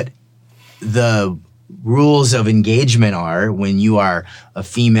 what the rules of engagement are when you are a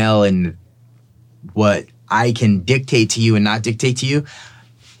female and what I can dictate to you and not dictate to you,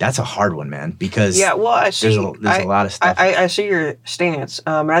 that's a hard one, man, because I see. there's a lot of stuff. I see your stance,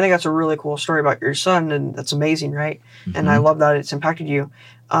 and I think that's a really cool story about your son, and that's amazing, right? And I love that it's impacted you.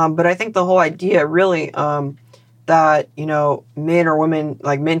 But I think the whole idea, really, that men or women,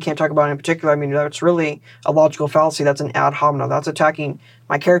 like men can't talk about it in particular. I mean, that's really a logical fallacy. That's an ad hominem. That's attacking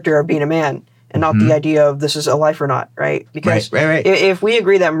my character of being a man, and not the idea of this is a life or not, right? Because right. If we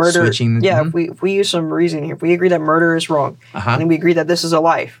agree that murder, if we use some reasoning here, if we agree that murder is wrong, and then we agree that this is a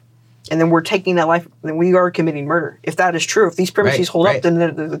life, and then we're taking that life, then we are committing murder. If that is true, if these premises hold up, then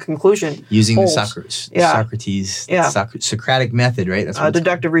the conclusion using holds. the Socratic method, right? That's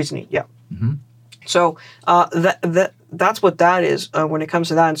deductive reasoning. Yeah. So that's what that is when it comes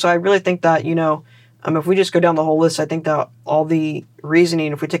to that. And so I really think that if we just go down the whole list, I think that all the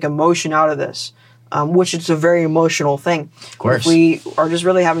reasoning, if we take emotion out of this, which is a very emotional thing, of course, if we are just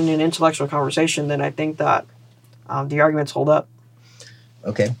really having an intellectual conversation, then I think that the arguments hold up.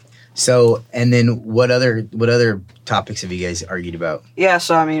 Okay. So, and then what other topics have you guys argued about? Yeah,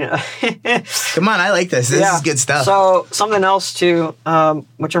 so I mean... Come on, I like this. This is good stuff. So, something else too,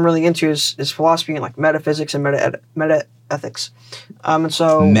 which I'm really into is philosophy and like metaphysics and meta-ethics. And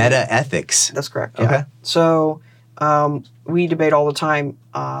so... Meta-ethics. That's correct, yeah. Okay. So, we debate all the time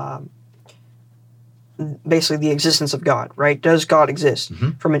basically the existence of God, right? Does God exist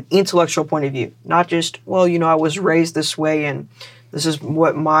from an intellectual point of view? Not just, I was raised this way and this is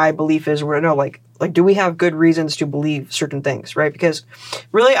what my belief is. No, like do we have good reasons to believe certain things, right? Because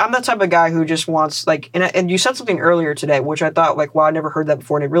really, I'm the type of guy who just wants, and you said something earlier today, which I thought, wow, I never heard that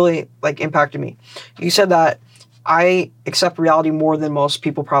before, and it really, impacted me. You said that I accept reality more than most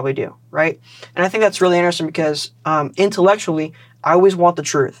people probably do, right? And I think that's really interesting because intellectually, I always want the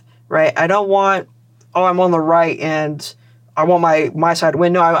truth, right? I don't want, I'm on the right and I want my side to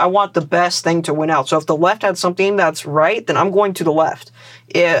win. No, I want the best thing to win out. So if the left had something that's right, then I'm going to the left.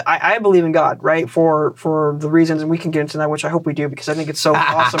 I believe in God, right, for the reasons, and we can get into that, which I hope we do, because I think it's so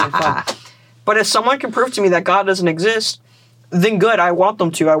awesome and fun. But if someone can prove to me that God doesn't exist, then good, I want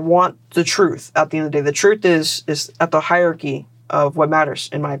them to. I want the truth at the end of the day. The truth is at the hierarchy of what matters,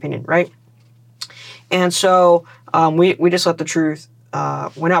 in my opinion, right? And so we just let the truth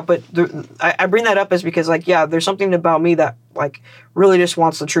went out. But I bring that up is because, there's something about me that, really just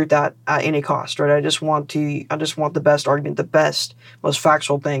wants the truth at any cost, right? I just want the best argument, the best, most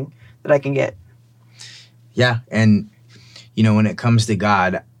factual thing that I can get. Yeah, and, when it comes to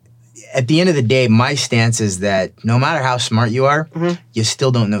God, at the end of the day, my stance is that no matter how smart you are, you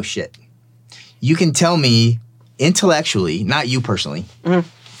still don't know shit. You can tell me intellectually, not you personally,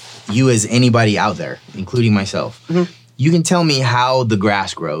 you as anybody out there, including myself, you can tell me how the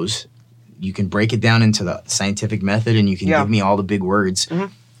grass grows. You can break it down into the scientific method and you can give me all the big words.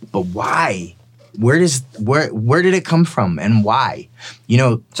 But why? Where did it come from and why?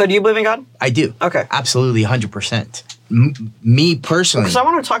 So do you believe in God? I do. Okay. Absolutely, 100%. Me personally. Because I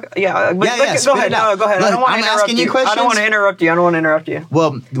want to talk. Go ahead. Look, I don't want to interrupt asking you questions. I don't want to interrupt you.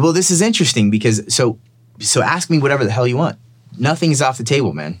 Well, this is interesting because so ask me whatever the hell you want. Nothing's off the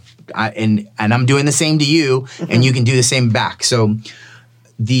table, man. And I'm doing the same to you, and you can do the same back. So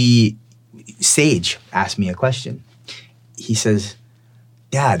the sage asked me a question. He says,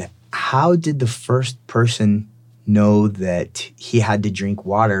 Dad, how did the first person know that he had to drink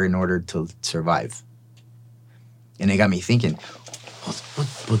water in order to survive? And it got me thinking,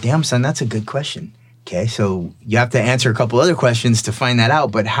 well, damn, son, that's a good question. Okay, so you have to answer a couple other questions to find that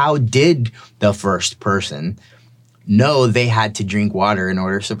out. But how did the first person know they had to drink water in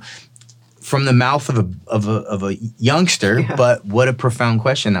order to from the mouth of a youngster? But what a profound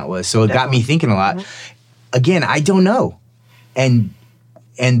question that was. So it got me thinking a lot. Again, I don't know. And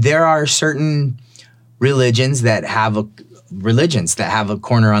there are certain religions that have a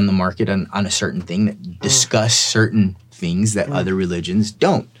corner on the market on a certain thing, that discuss certain things that other religions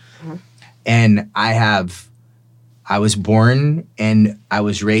don't. And I have I was born and I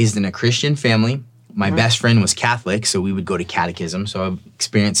was raised in a Christian family. My best friend was Catholic, so we would go to catechism. So I've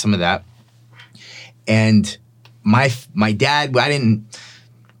experienced some of that. And my dad,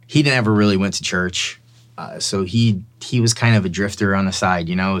 he never really went to church. So he was kind of a drifter on the side,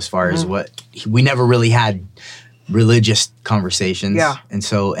 as far as we never really had religious conversations. Yeah.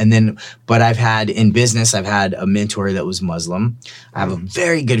 But I've had a mentor that was Muslim. I have a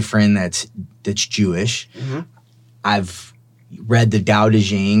very good friend that's Jewish. I've read the Tao Te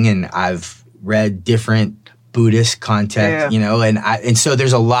Ching, and I've read different Buddhist content, and so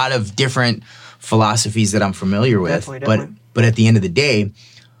there's a lot of different philosophies that I'm familiar with. Definitely. But at the end of the day,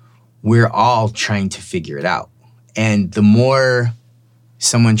 we're all trying to figure it out. And the more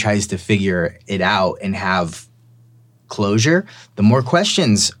someone tries to figure it out and have closure, the more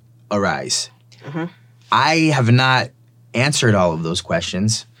questions arise. I have not answered all of those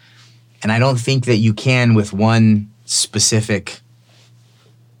questions, and I don't think that you can with one specific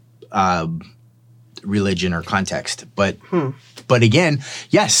religion or context. But again,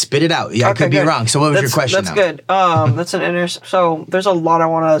 yes, spit it out. Yeah, I could be wrong. So what was your question? That's good. That's an interesting. So there's a lot I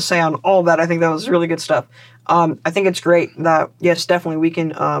want to say on all of that. I think that was really good stuff. I think it's great that, yes, definitely we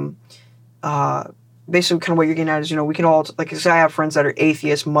can, basically kind of what you're getting at is, we can all, like I say, I have friends that are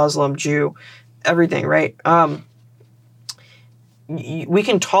atheist, Muslim, Jew, everything, right? We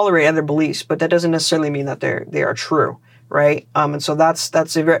can tolerate other beliefs, but that doesn't necessarily mean that they are true. Right. And so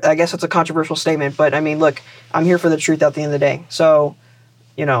I guess it's a controversial statement, but I mean, look, I'm here for the truth at the end of the day. So,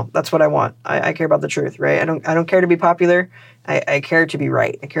 that's what I want. I care about the truth, right? I don't care to be popular. I care to be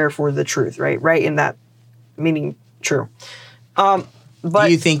right. I care for the truth, right? Right in that meaning true. But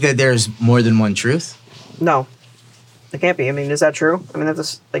do you think that there's more than one truth? No, it can't be. I mean, is that true? I mean,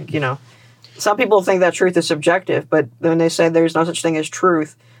 that's some people think that truth is subjective, but when they say there's no such thing as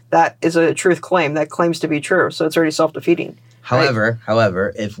truth, that is a truth claim that claims to be true. So it's already self-defeating. However,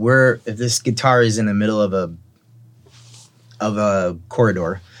 if this guitar is in the middle of a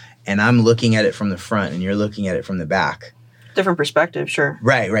corridor, and I'm looking at it from the front, and you're looking at it from the back, different perspective, sure.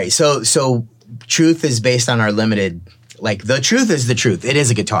 Right. So truth is based on our limited. Like, the truth is the truth. It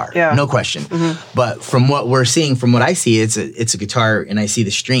is a guitar, no question. But from what we're seeing, from what I see, it's a guitar, and I see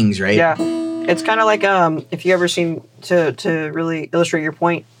the strings, right? Yeah, it's kind of like if you ever seen to really illustrate your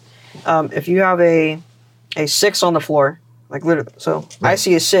point. If you have a 6 on the floor, like literally, so I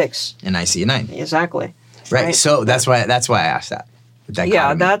see a 6, and I see a 9. Exactly. Right. So that's why I asked that.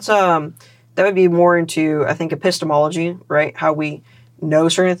 Yeah, that's that would be more into, I think, epistemology, right? How we know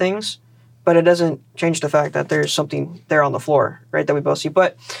certain things, but it doesn't change the fact that there's something there on the floor, right? That we both see.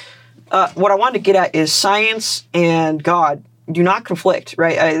 But what I wanted to get at is science and God do not conflict,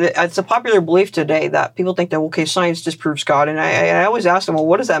 right? It's a popular belief today that people think that, okay, science disproves God. And I always ask them, well,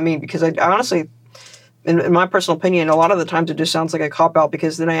 what does that mean? Because I honestly, in my personal opinion, a lot of the times it just sounds like a cop-out,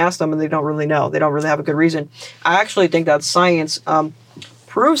 because then I ask them and they don't really know. They don't really have a good reason. I actually think that science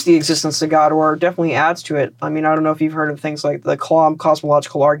proves the existence of God, or definitely adds to it. I mean, I don't know if you've heard of things like the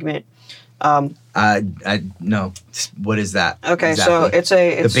cosmological argument. No. What is that? Okay, exactly?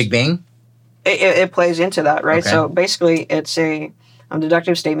 So it's the Big Bang? It plays into that, right? Okay. So basically, it's a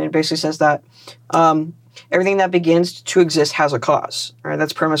deductive statement. It basically says that everything that begins to exist has a cause, right?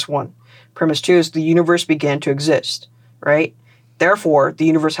 That's premise 1. Premise 2 is the universe began to exist, right? Therefore, the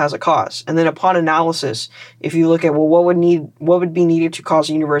universe has a cause. And then upon analysis, if you look at, well, what would be needed to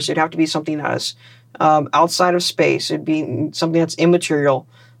cause a universe? It'd have to be something that is outside of space. It'd be something that's immaterial,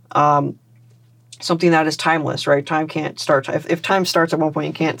 something that is timeless, right? Time can't start. If time starts at one point,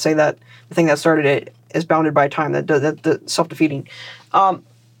 you can't say that the thing that started it is bounded by time. That's self-defeating.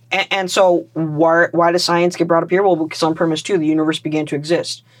 And so why does science get brought up here? Well, because on premise 2, the universe began to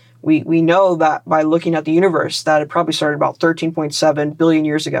exist. We know that by looking at the universe, that it probably started about 13.7 billion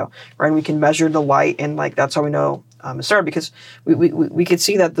years ago, right? And we can measure the light, and that's how we know it started, because we could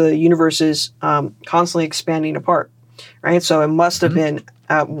see that the universe is constantly expanding apart, right? So it must have been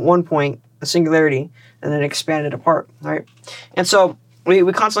at one point a singularity and then expanded apart, right? And so we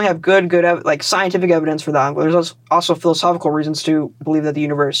constantly have good like scientific evidence for that. There's also philosophical reasons to believe that the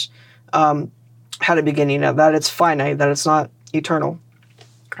universe had a beginning, that it's finite, that it's not eternal,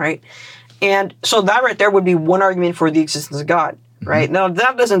 right? And so that right there would be one argument for the existence of God, right? Now,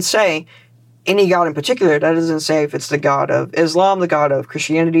 that doesn't say any God in particular. That doesn't say if it's the God of Islam, the God of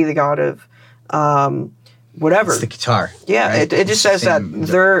Christianity, the God of whatever. It's the guitar. Yeah, right? it just says that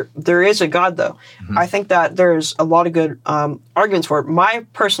there is a God, though. I think that there's a lot of good arguments for it. My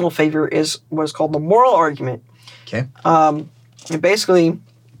personal favorite is what's called the moral argument. Okay. And basically,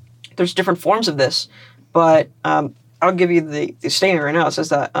 there's different forms of this, but I'll give you the statement right now. It says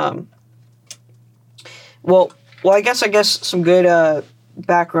that, well, Well, I guess some good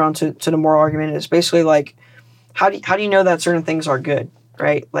background to the moral argument is basically like, how do you know that certain things are good,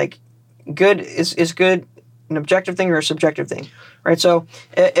 right? Like, good is good an objective thing or a subjective thing, right? So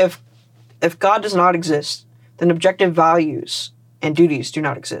if God does not exist, then objective values and duties do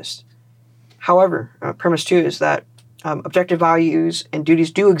not exist. However, premise 2 is that objective values and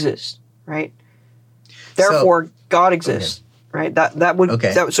duties do exist, right? Therefore, God exists, right? That would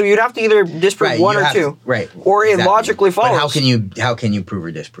so you'd have to either disprove one or two, right? Or it logically follows. But how can you prove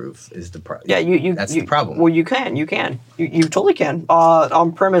or disprove? Is the problem? Yeah, that's the problem. Well, you totally can.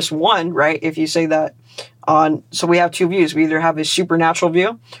 On premise 1, right? If you say that so we have two views. We either have a supernatural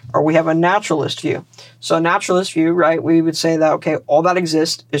view or we have a naturalist view. So a naturalist view, right? We would say that all that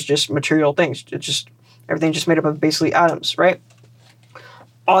exists is just material things. It's just everything's just made up of basically atoms, right?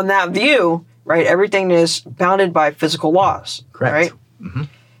 On that view, right, everything is bounded by physical laws. Correct. Right? Mm-hmm.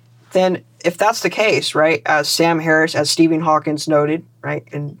 Then if that's the case, right, as Sam Harris, as Stephen Hawkins noted, right,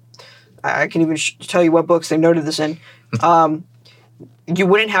 and I can even tell you what books they noted this in, you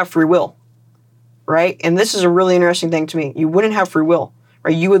wouldn't have free will, right? And this is a really interesting thing to me. You wouldn't have free will,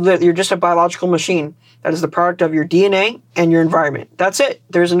 right? You're just a biological machine that is the product of your DNA and your environment. That's it.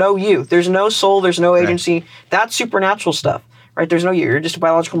 There's no you. There's no soul. There's no agency. Right. That's supernatural stuff, right? There's no you. You're just a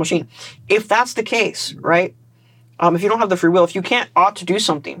biological machine. If that's the case, right, if you don't have the free will, if you can't ought to do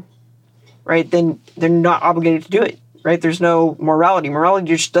something, right, then they're not obligated to do it, right? There's no morality. Morality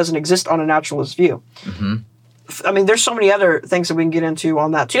just doesn't exist on a naturalist view. Mm-hmm. I mean, there's so many other things that we can get into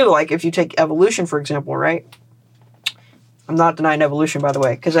on that too. Like if you take evolution, for example, right? I'm not denying evolution, by the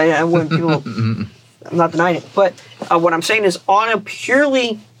way, because when people, I'm not denying it. But what I'm saying is on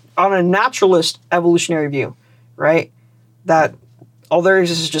a naturalist evolutionary view, right? That all there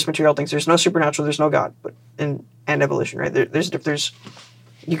is just material things. There's no supernatural. There's no God, but and evolution, right? There's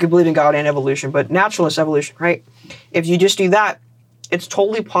you could believe in God and evolution, but naturalist evolution, right? If you just do that, it's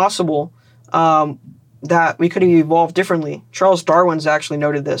totally possible that we could have evolved differently. Charles Darwin's actually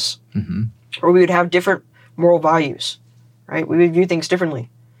noted this, or we would have different moral values, right? We would view things differently.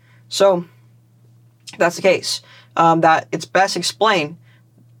 So, if that's the case, that it's best explained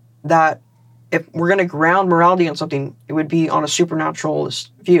that if we're going to ground morality on something, it would be on a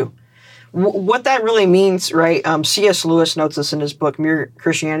supernaturalist view. What that really means, right? C.S. Lewis notes this in his book, Mere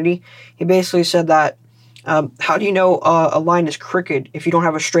Christianity. He basically said that how do you know a line is crooked if you don't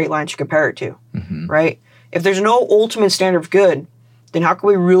have a straight line to compare it to, right? If there's no ultimate standard of good, then how can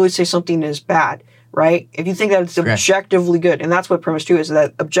we really say something is bad, right? If you think that it's objectively good, and that's what premise 2 is,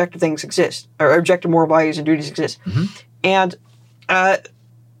 that objective things exist, or objective moral values and duties exist. And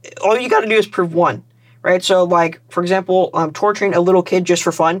all you got to do is prove one, right? So, like, for example, torturing a little kid just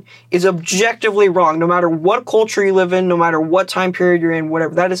for fun is objectively wrong, no matter what culture you live in, no matter what time period you're in,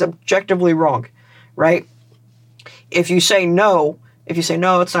 whatever. That is objectively wrong, right? If you say no, it's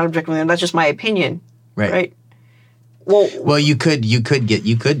not objectively wrong, that's just my opinion, right? Well, you could go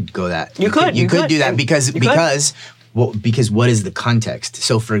that. You could do that because what is the context?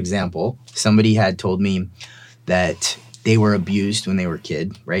 So, for example, somebody had told me that they were abused when they were a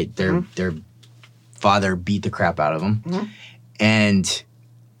kid, right? Their father beat the crap out of them. And,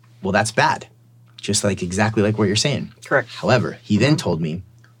 well, that's bad. Just exactly like what you're saying. Correct. However, he then told me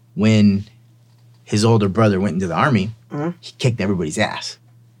when his older brother went into the army, he kicked everybody's ass.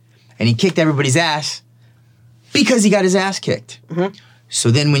 And he kicked everybody's ass because he got his ass kicked.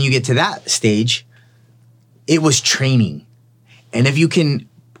 So then when you get to that stage, it was training. And if you can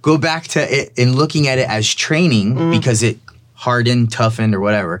go back to it and looking at it as training because it hardened, toughened, or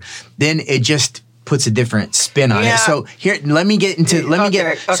whatever, then it just puts a different spin on it. So here,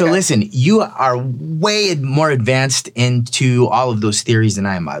 So listen, you are way more advanced into all of those theories than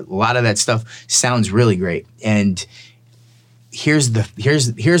I am. A lot of that stuff sounds really great. And here's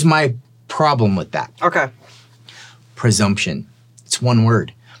my problem with that. Okay. Presumption. It's one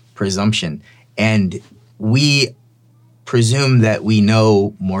word. Presumption. And we presume that we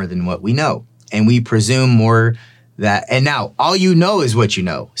know more than what we know. And we presume more that, and now all you know is what you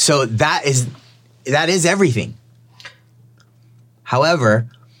know. So that is everything. However,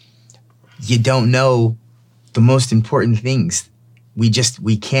 you don't know the most important things. We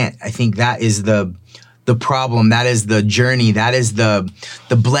can't. I think that is the problem. That is the journey. That is the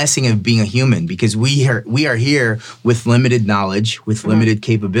blessing of being a human, because we are here with limited knowledge, with limited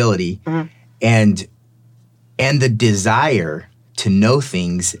capability, and the desire to know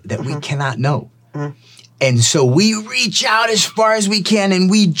things that we cannot know. And so we reach out as far as we can, and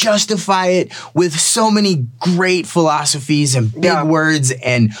we justify it with so many great philosophies and big words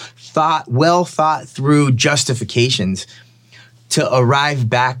and well thought through justifications to arrive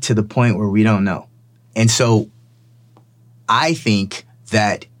back to the point where we don't know. And so I think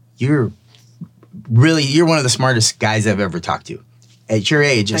that you're one of the smartest guys I've ever talked to, at your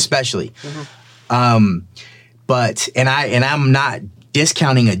age especially. But I'm not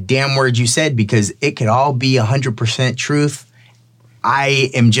discounting a damn word you said, because it could all be 100% truth. I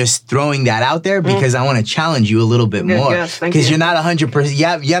am just throwing that out there because I want to challenge you a little bit more. Yes, thank because you. you're not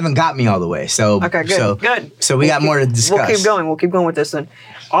 100%. You haven't got me all the way. So Okay, good. Good. So we got more to discuss. We'll keep going. We'll keep going with this then.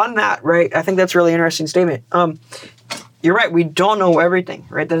 On that, right? I think that's a really interesting statement. You're right. We don't know everything,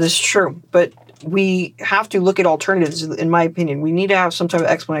 right? That is true. But we have to look at alternatives, in my opinion. We need to have some type of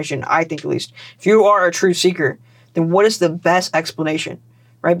explanation, I think at least. If you are a truth seeker, then what is the best explanation,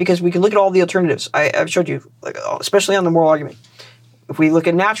 right? Because we can look at all the alternatives. I've showed you, like, especially on the moral argument. If we look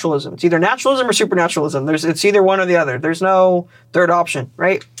at naturalism, it's either naturalism or supernaturalism. It's either one or the other. There's no third option,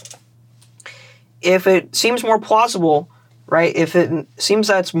 right? If it seems more plausible, right? If it seems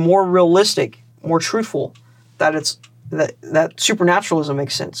that it's more realistic, more truthful, that supernaturalism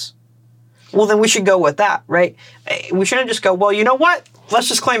makes sense, well, then we should go with that, right? We shouldn't just go, well, you know what? Let's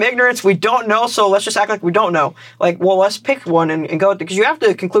just claim ignorance. We don't know, so let's just act like we don't know. Like, well, let's pick one and go, because you have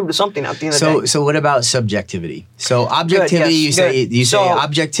to conclude with something at the end of the day. So what about subjectivity? So objectivity, Good, yes, you say So,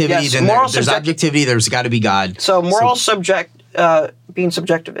 objectivity, yes, then moral there's objectivity, there's got to be God. So moral being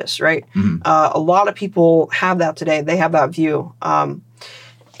subjectivist, right? Mm-hmm. A lot of people have that today. They have that view.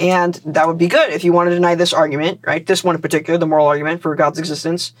 And that would be good if you want to deny this argument, right? This one in particular, the moral argument for God's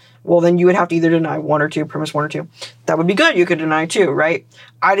existence. Well, then you would have to either deny one or two, premise one or two. That would be good. You could deny two, right?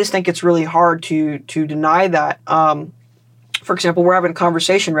 I just think it's really hard to deny that. For example, we're having a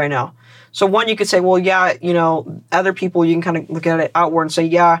conversation right now. So one, you could say, well, yeah, other people, you can kind of look at it outward and say,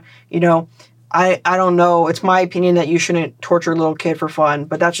 yeah, I don't know. It's my opinion that you shouldn't torture a little kid for fun,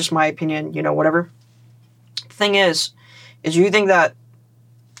 but that's just my opinion, whatever. The thing is you think that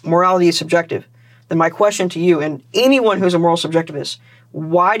morality is subjective, then my question to you and anyone who's a moral subjectivist,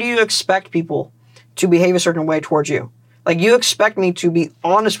 why do you expect people to behave a certain way towards you? Like, you expect me to be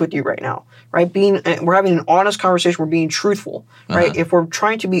honest with you right now, right? We're having an honest conversation. We're being truthful, right? If we're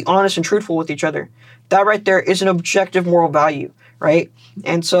trying to be honest and truthful with each other, that right there is an objective moral value, right?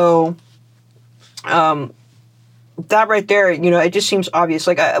 And so, that right there, it just seems obvious.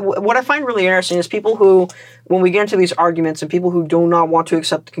 Like, what I find really interesting is people who, when we get into these arguments, and people who do not want to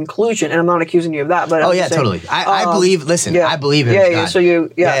accept the conclusion, and I'm not accusing you of that, but totally. I believe. Listen, I believe in God.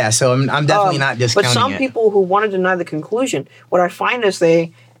 So I'm definitely not discounting But some people who want to deny the conclusion, what I find is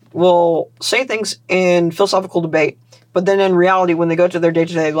they will say things in philosophical debate, but then in reality, when they go to their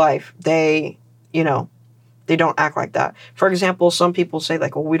day-to-day life, they don't act like that. For example, some people say,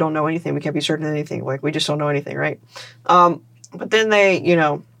 like, well, we don't know anything. We can't be certain of anything. Like, we just don't know anything, right? But then they,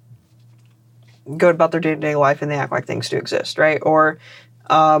 go about their day-to-day life and they act like things do exist, right? Or,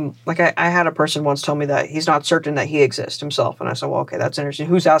 like, I had a person once tell me that he's not certain that he exists himself. And I said, well, okay, that's interesting.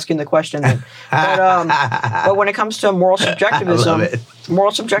 Who's asking the question then? But when it comes to moral subjectivism,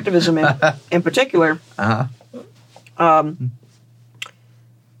 in particular,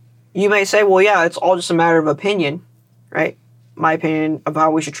 you may say, well, yeah, it's all just a matter of opinion, right? My opinion of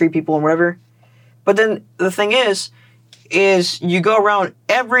how we should treat people and whatever. But then the thing is you go around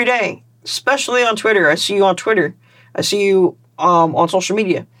every day, especially on Twitter. I see you on Twitter. I see you on social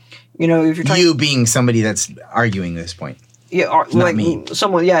media. If you're you being somebody that's arguing this point. Yeah, not like me.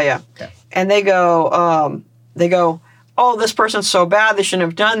 Someone, yeah. Okay. And they go, oh, this person's so bad, they shouldn't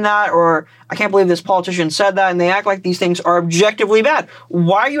have done that, or I can't believe this politician said that, and they act like these things are objectively bad.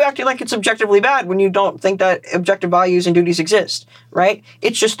 Why are you acting like it's objectively bad when you don't think that objective values and duties exist, right?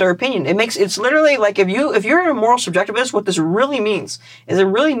 It's just their opinion. It's literally like, if you're a moral subjectivist, what this really means is it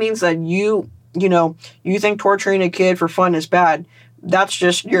really means that you think torturing a kid for fun is bad. That's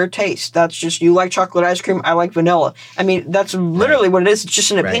just your taste. That's just, you like chocolate ice cream, I like vanilla. I mean, that's literally what it is. It's just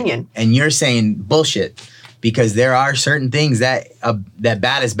an opinion. And you're saying bullshit. Because there are certain things that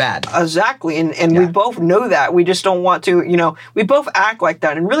bad is bad. Exactly. And we both know that. We just don't want to, we both act like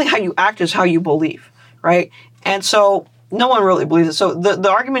that. And really how you act is how you believe, right? And so no one really believes it. So the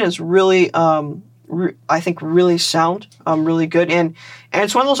argument is really, I think, really sound, really good. And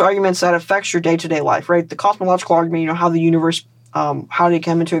it's one of those arguments that affects your day-to-day life, right? The cosmological argument, how the universe, how did it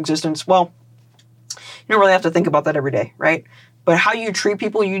come into existence? Well, you don't really have to think about that every day, right? But how you treat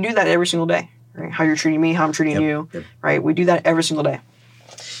people, you do that every single day. Right? How you're treating me, how I'm treating you, right? We do that every single day.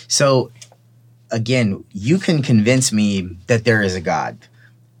 So, again, you can convince me that there is a God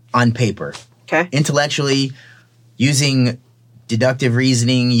on paper. Okay. Intellectually, using deductive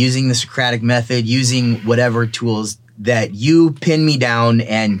reasoning, using the Socratic method, using whatever tools that you pin me down,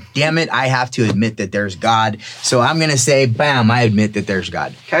 and damn it, I have to admit that there's God. So I'm going to say, bam, I admit that there's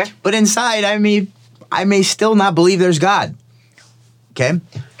God. Okay. But inside, I may still not believe there's God. Okay?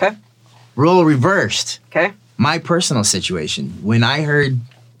 Okay. Role reversed. Okay. My personal situation. When I heard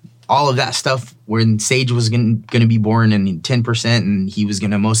all of that stuff when Sage was going to be born in 10% and he was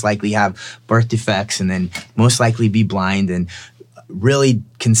going to most likely have birth defects and then most likely be blind and really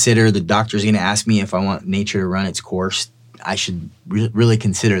consider the doctor's going to ask me if I want nature to run its course, I should really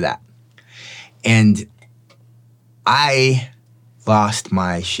consider that. And I lost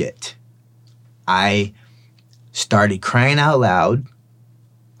my shit. I started crying out loud.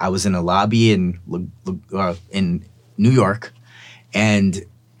 I was in a lobby in New York, and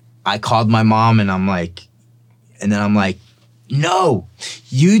I called my mom, and I'm like, no,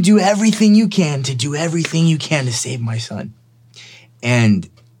 you do everything you can to save my son. And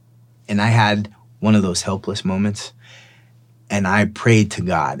I had one of those helpless moments, and I prayed to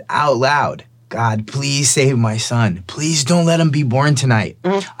God out loud, God, please save my son. Please don't let him be born tonight.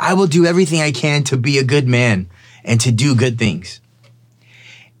 I will do everything I can to be a good man and to do good things.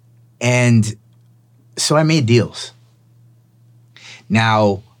 And so I made deals.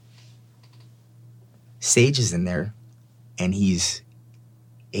 Now, Sage is in there, and he's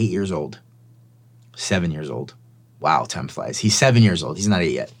 8 years old, 7 years old. Wow, time flies. He's 7 years old. He's not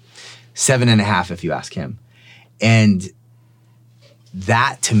 8 yet. 7.5 if you ask him. And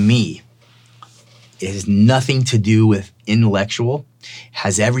that, to me, it has nothing to do with intellectual,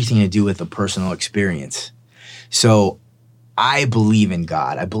 has everything to do with a personal experience. So I believe in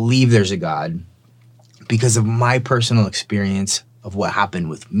God. I believe there's a God because of my personal experience of what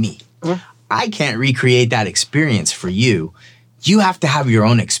happened with me. Mm-hmm. I can't recreate that experience for you. You have to have your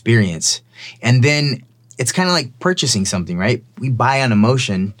own experience. And then it's kind of like purchasing something, right? We buy on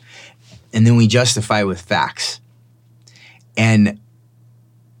emotion and then we justify with facts. And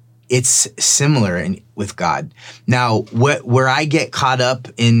it's similar with God. Now, where I get caught up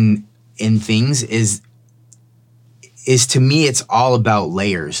in things is to me, it's all about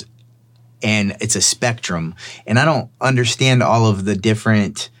layers, and it's a spectrum. And I don't understand all of the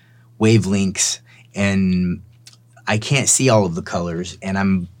different wavelengths, and I can't see all of the colors, and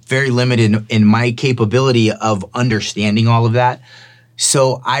I'm very limited in my capability of understanding all of that.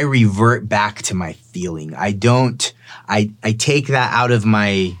 So I revert back to my feeling. I take that out of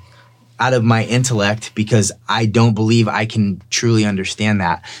my intellect because I don't believe I can truly understand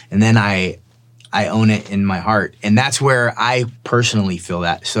that. And then I own it in my heart. And that's where I personally feel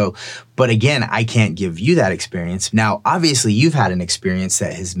that. So, but again, I can't give you that experience. Now, obviously, you've had an experience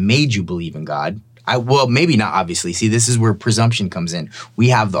that has made you believe in God. Well, maybe not obviously. See, this is where presumption comes in. We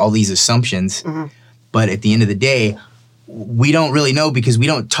have all these assumptions, but at the end of the day, we don't really know because we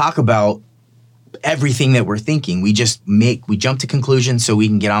don't talk about everything that we're thinking. We jump to conclusions so we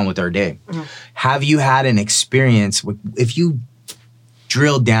can get on with our day. Have you had an experience, if you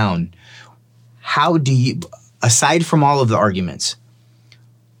drill down, how do you, aside from all of the arguments,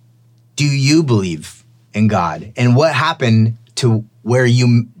 do you believe in God? And what happened to where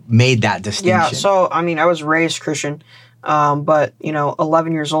you made that distinction? Yeah, so, I mean, I was raised Christian, but,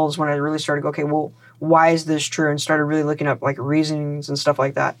 11 years old is when I really started to go, okay, well, why is this true? And started really looking up, like, reasonings and stuff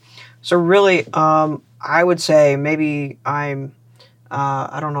like that. So really, I would say maybe I'm,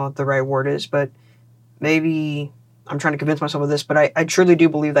 I don't know what the right word is, but maybe I'm trying to convince myself of this, but I truly do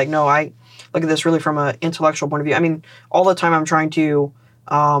believe, like, no, I look at this really from an intellectual point of view. I mean, all the time I'm trying to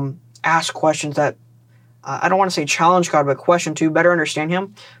ask questions that, I don't want to say challenge God, but question to better understand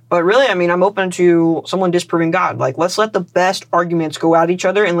him. But really, I mean, I'm open to someone disproving God. Like, let's let the best arguments go at each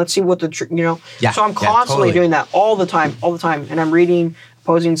other and let's see what the, Yeah, so I'm constantly totally doing that all the time. And I'm reading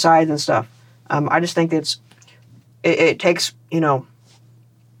opposing sides and stuff. I just think it takes,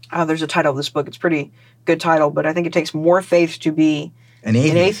 there's a title of this book. It's a pretty good title, but I think it takes more faith to be an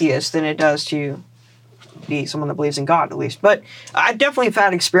atheist than it does to be someone that believes in God, at least. But I definitely have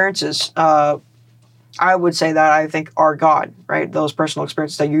had experiences, I would say that I think are God, right? Those personal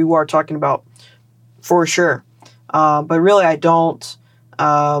experiences that you are talking about, for sure. But really, I don't,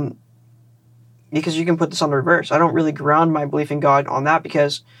 because you can put this on the reverse. I don't really ground my belief in God on that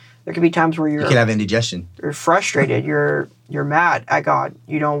because there could be times where you can have indigestion. You're frustrated. You're mad at God.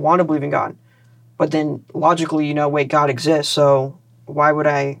 You don't want to believe in God. But then logically, wait, God exists. So why would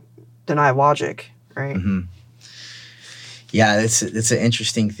I deny logic, right? Mm-hmm. Yeah, it's an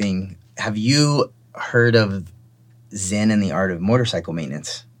interesting thing. Have you heard of Zen and the Art of Motorcycle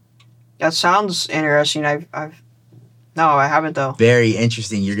Maintenance? That sounds interesting. No, I haven't though. Very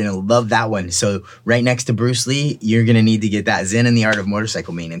interesting. You're gonna love that one. So right next to Bruce Lee, you're gonna need to get that Zen and the Art of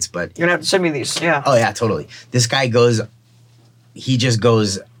Motorcycle Maintenance. But you're gonna have to send me these. Yeah. Oh yeah, totally. This guy he just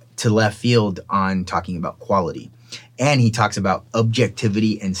goes to left field on talking about quality, and he talks about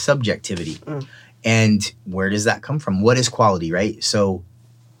objectivity and subjectivity. And where does that come from? What is quality, right? So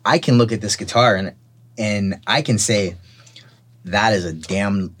I can look at this guitar and I can say, that is a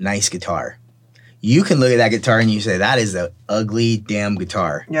damn nice guitar. You can look at that guitar and you say, that is an ugly damn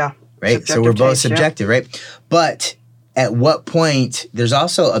guitar. Yeah. Right? Subjective So we're both taste, subjective, right? But at what point, there's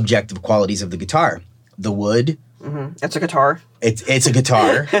also objective qualities of the guitar. The wood. Mm-hmm. It's a guitar. It's a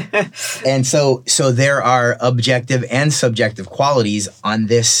guitar. And so there are objective and subjective qualities on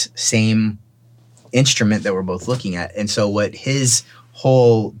this same instrument that we're both looking at. And so what his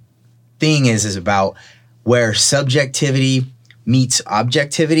whole thing is about where subjectivity meets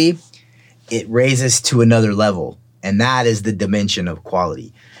objectivity, it raises to another level. And that is the dimension of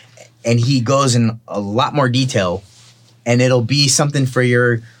quality. And he goes in a lot more detail, and it'll be something for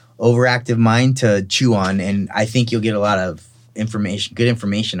your overactive mind to chew on. And I think you'll get a lot of good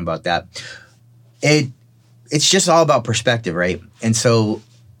information about that. It's just all about perspective, right? And so,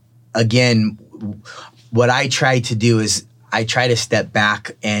 again, what I try to do is I try to step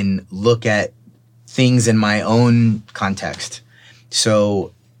back and look at things in my own context.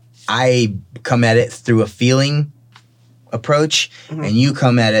 So I come at it through a feeling approach, and you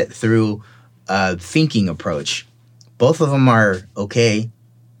come at it through a thinking approach. Both of them are okay.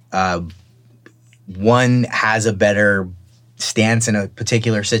 One has a better stance in a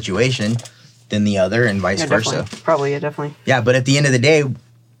particular situation than the other, and vice versa. Definitely. Probably, yeah, definitely. Yeah, but at the end of the day,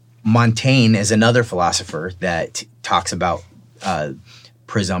 Montaigne is another philosopher that talks about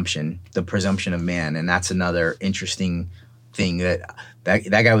presumption, the presumption of man, and that's another interesting thing. That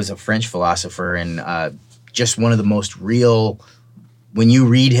guy was a French philosopher, and just one of the most real. When you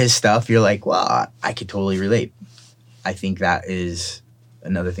read his stuff, you're like, well, I could totally relate. I think that is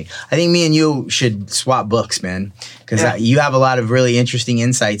another thing. I think me and you should swap books, man, because you have a lot of really interesting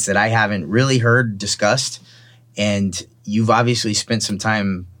insights that I haven't really heard discussed, and you've obviously spent some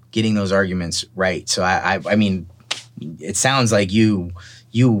time getting those arguments right. So I mean, it sounds like you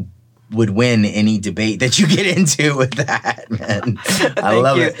would win any debate that you get into with that, man. I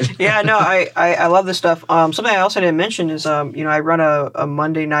love it. Yeah, no, I love this stuff. Something I also didn't mention is, I run a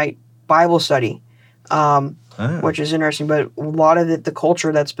Monday night Bible study, which is interesting. But a lot of the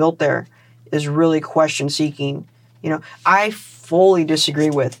culture that's built there is really question seeking. I fully disagree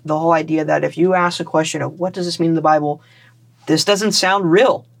with the whole idea that if you ask a question of what does this mean in the Bible, this doesn't sound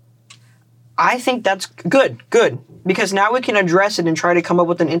real. I think that's good, because now we can address it and try to come up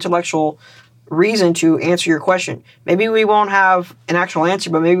with an intellectual reason to answer your question. Maybe we won't have an actual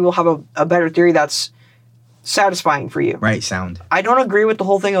answer, but maybe we'll have a better theory that's satisfying for you. Right, sound. I don't agree with the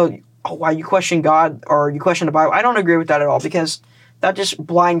whole thing of, why you question God or you question the Bible. I don't agree with that at all, because that's just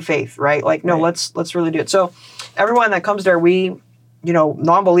blind faith, right? Like, no, right. Let's really do it. So everyone that comes there,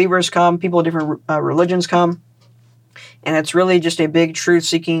 non-believers come, people of different religions come, and it's really just a big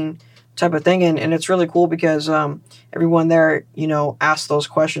truth-seeking type of thing, and it's really cool because everyone there, asks those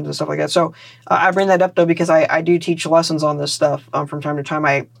questions and stuff like that. So I bring that up though because I do teach lessons on this stuff from time to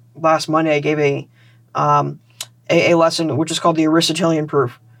time. Last Monday I gave a lesson which is called the Aristotelian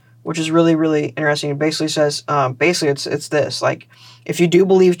proof, which is really, really interesting. It basically says it's this: like, if you do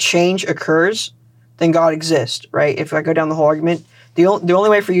believe change occurs, then God exists, right? If I go down the whole argument, the only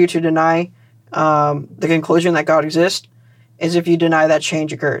way for you to deny the conclusion that God exists is if you deny that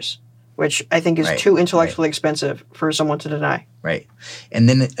change occurs, which I think is too intellectually expensive for someone to deny. Right. And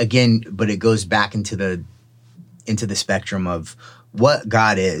then again, but it goes back into the spectrum of what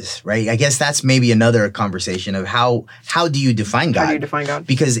God is, right? I guess that's maybe another conversation of how do you define God? How do you define God?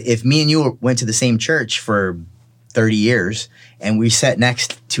 Because if me and you went to the same church for 30 years and we sat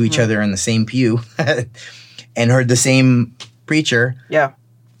next to each other in the same pew and heard the same preacher,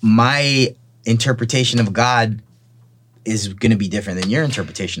 my interpretation of God is going to be different than your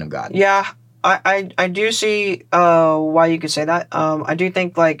interpretation of God. Yeah, I do see why you could say that. I do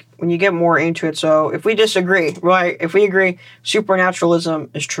think, like, when you get more into it, so if we disagree, right? If we agree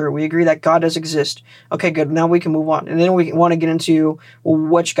supernaturalism is true, we agree that God does exist. Okay, good. Now we can move on. And then we want to get into, well,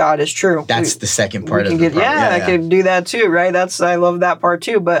 which God is true. That's the second part of the problem. I can do that too, right? I love that part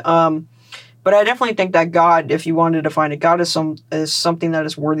too. But I definitely think that God, if you wanted to define it, God is something that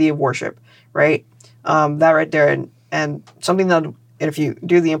is worthy of worship, right? That right there. And something that, if you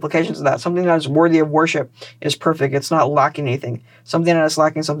do the implications of that, something that is worthy of worship is perfect. It's not lacking anything. Something that is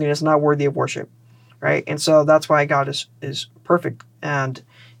lacking something is not worthy of worship, right? And so that's why God is perfect. And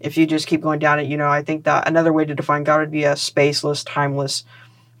if you just keep going down it, I think that another way to define God would be a spaceless, timeless,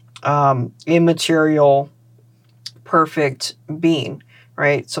 immaterial, perfect being,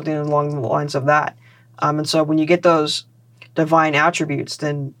 right? Something along the lines of that. And so when you get those divine attributes,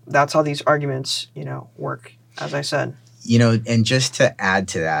 then that's how these arguments, work. As I said. And just to add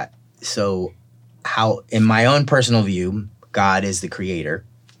to that, so how, in my own personal view, God is the creator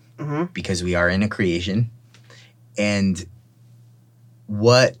because we are in a creation. And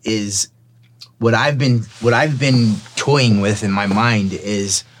what I've been toying with in my mind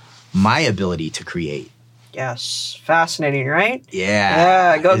is my ability to create. Yes, fascinating, right?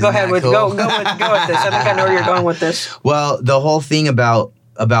 Yeah. Go ahead with go with this. I think I know where you're going with this. Well, the whole thing about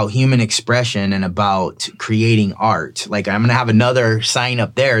human expression and about creating art, like I'm gonna have another sign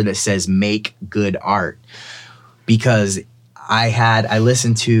up there that says "Make good art," because I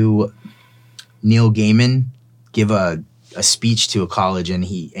listened to Neil Gaiman give a speech to a college, and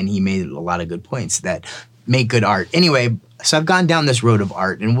he made a lot of good points that make good art. Anyway, so I've gone down this road of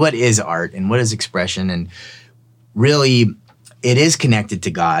art and what is art and what is expression, and really it is connected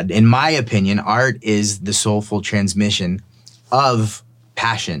to God. In my opinion, art is the soulful transmission of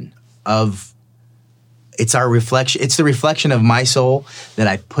passion, it's the reflection of my soul that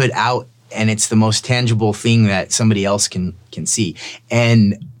I put out, and it's the most tangible thing that somebody else can see.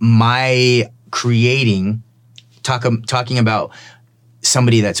 And my creating, talking about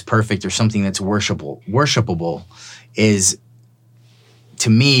somebody that's perfect or something that's worshipable is, to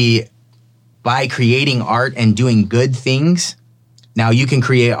me, by creating art and doing good things. Now you can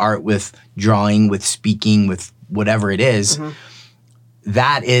create art with drawing, with speaking, with whatever it is.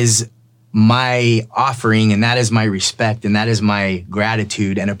 That is my offering, and that is my respect, and that is my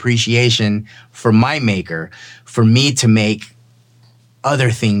gratitude and appreciation for my maker, for me to make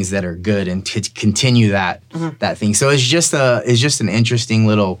other things that are good and to continue that thing. So it's just an interesting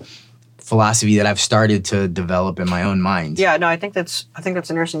little philosophy that I've started to develop in my own mind. Yeah, no, I think that's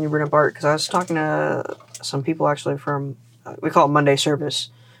interesting you bring up art, because I was talking to some people actually from we call it Monday service,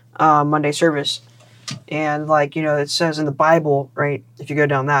 and it says in the Bible, right? If you go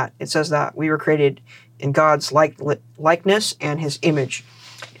down that, it says that we were created in God's likeness and His image.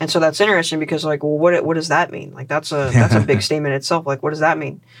 And so that's interesting because, what does that mean? That's a big statement itself. What does that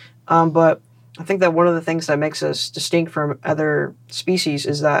mean? But I think that one of the things that makes us distinct from other species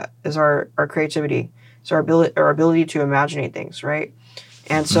is our creativity. It's our ability to imagine things, right?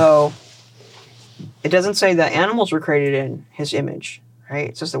 And so it doesn't say that animals were created in His image, right?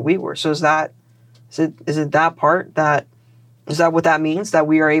 It says that we were. So is it that part is that what that means, that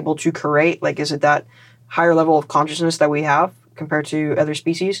we are able to create? Is it that higher level of consciousness that we have compared to other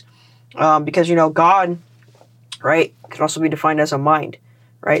species? Because God, right, can also be defined as a mind,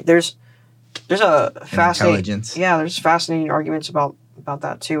 right? There's a fascinating intelligence. Yeah, there's fascinating arguments about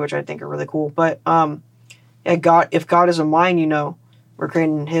that too, which I think are really cool. But if God is a mind, we're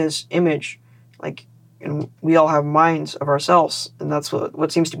created in His image, and we all have minds of ourselves, and that's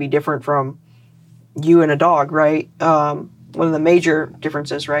what seems to be different from you and a dog, right? One of the major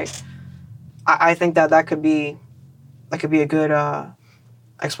differences, right? I think that could be a good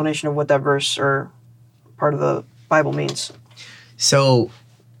explanation of what that verse or part of the Bible means. So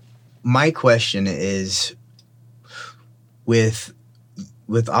my question is, with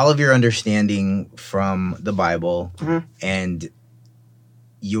all of your understanding from the Bible and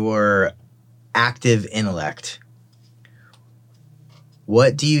your active intellect,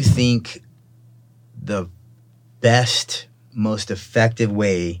 what do you think the best, most effective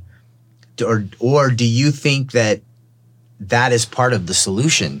way or do you think that is part of the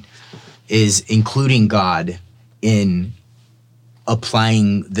solution, is including God in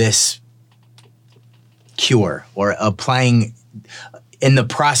applying this cure, or applying in the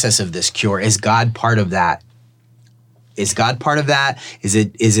process of this cure? Is God part of that? Is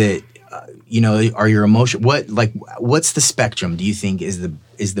it are your emotions, what's the spectrum do you think is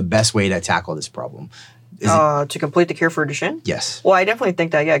the best way to tackle this problem? To complete the cure for Duchenne? Yes. Well, I definitely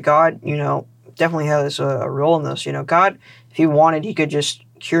think that, God, definitely has a role in this. God, if He wanted, He could just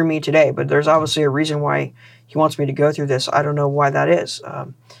cure me today, but there's obviously a reason why He wants me to go through this. I don't know why that is.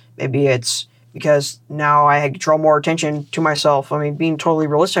 Maybe it's because now I draw more attention to myself. I mean, being totally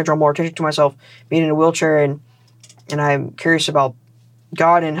realistic, I draw more attention to myself, being in a wheelchair, and I'm curious about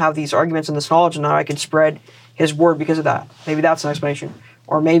God and have these arguments and this knowledge, and now I can spread His word because of that. Maybe that's an explanation.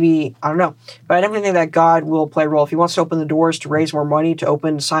 Or maybe, I don't know. But I definitely think that God will play a role. If He wants to open the doors to raise more money, to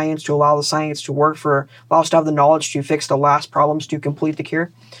open science, to allow the science to work, allow us to have the knowledge to fix the last problems, to complete the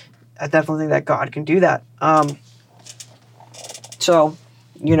cure, I definitely think that God can do that. So,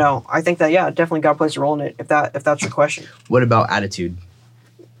 I think that, definitely God plays a role in it, if that's your question. What about attitude?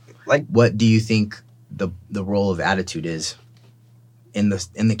 What do you think the role of attitude is in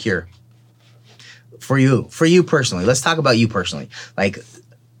the cure? For you personally, let's talk about you personally.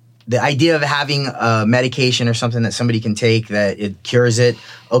 The idea of having a medication or something that somebody can take that it cures it,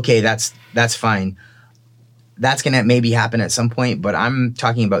 okay, that's fine. that's going to maybe happen at some point, but I'm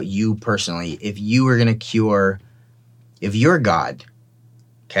talking about you personally. If you were going to cure, if you're God,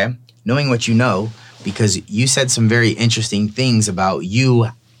 okay, knowing what you know, because you said some very interesting things about you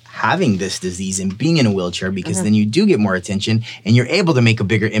having this disease and being in a wheelchair, because then you do get more attention and you're able to make a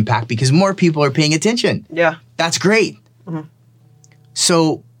bigger impact because more people are paying attention. Yeah. That's great.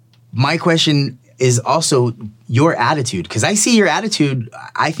 So my question is also your attitude, because I see your attitude.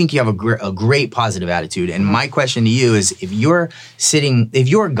 I think you have a great positive attitude. And my question to you is, if you're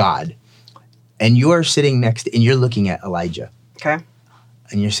God and you're sitting next and you're looking at Elijah, Okay.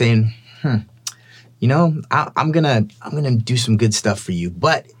 and you're saying, you know, I'm gonna do some good stuff for you,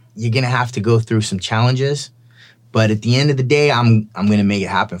 but you're gonna have to go through some challenges. But at the end of the day, I'm gonna make it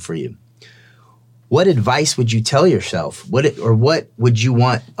happen for you. What advice would you tell yourself? What would you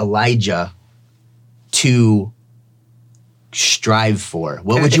want Elijah to strive for?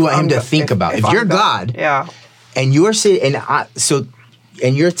 What would you want him to think about? If you're God, yeah, and you're sitting,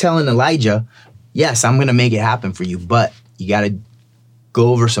 and you're telling Elijah, yes, I'm gonna make it happen for you, but you gotta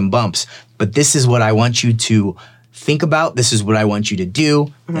go over some bumps. But this is what I want you to think about. This is what I want you to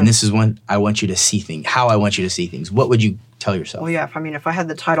do, and this is what I want you to see things. How I want you to see things. What would you tell yourself? Well, yeah. If I had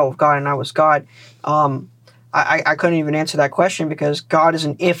the title of God and I was God, I couldn't even answer that question, because God is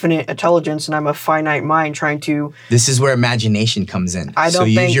an infinite intelligence and I'm a finite mind trying to. This is where imagination comes in.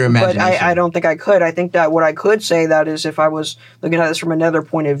 Use your imagination. But I don't think I could. I think that what I could say that is, if I was looking at this from another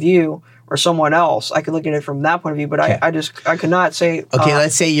point of view or someone else, I could look at it from that point of view. But Okay. I could not say. Okay,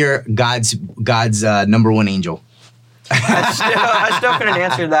 let's say you're God's number one angel. I still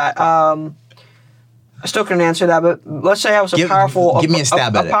couldn't answer that. But let's say I was a powerful. Give me a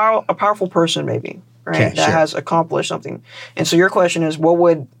stab at it. A powerful person, maybe, right? Okay, that sure. has accomplished something. And so your question is,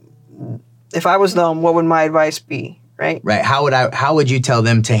 if I was them, what would my advice be, right? Right. How would you tell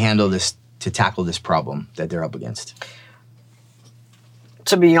them to handle this, to tackle this problem that they're up against?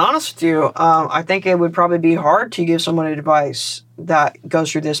 To be honest with you, I think it would probably be hard to give someone advice that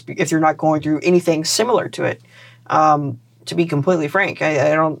goes through this if you're not going through anything similar to it. To be completely frank,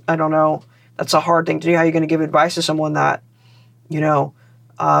 I don't know. That's a hard thing to do. How are you going to give advice to someone that,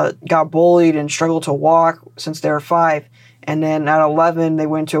 got bullied and struggled to walk since they were 5, and then at 11 they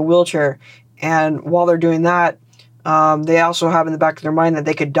went into a wheelchair, and while they're doing that, they also have in the back of their mind that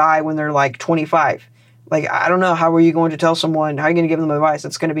they could die when they're like 25. Like, I don't know, how are you going to tell someone, how are you going to give them advice?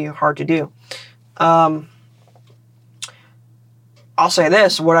 That's going to be hard to do. I'll say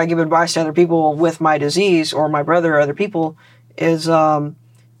this, what I give advice to other people with my disease, or my brother or other people, is I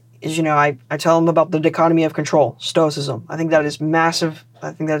tell them about the dichotomy of control, stoicism. I think that is massive.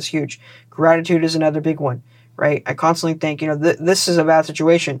 I think that is huge. Gratitude is another big one, right? I constantly think, this is a bad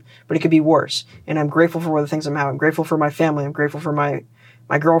situation, but it could be worse. And I'm grateful for the things I'm having. I'm grateful for my family. I'm grateful for my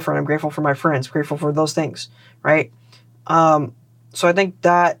girlfriend. I'm grateful for my friends. I'm grateful for those things, right? So I think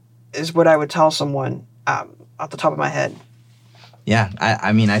that is what I would tell someone off the top of my head. Yeah,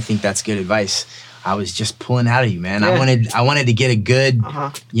 I think that's good advice. I was just pulling out of you, man. Yeah. I wanted to get a good,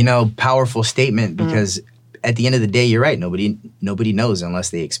 powerful statement, because at the end of the day, you're right. Nobody knows unless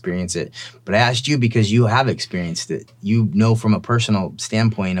they experience it. But I asked you because you have experienced it. You know from a personal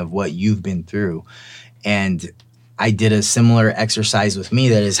standpoint of what you've been through. And I did a similar exercise with me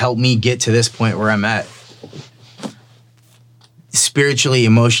that has helped me get to this point where I'm at, spiritually,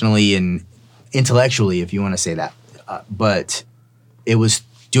 emotionally, and intellectually, if you want to say that. But it was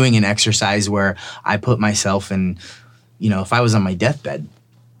doing an exercise where I put myself in, if I was on my deathbed,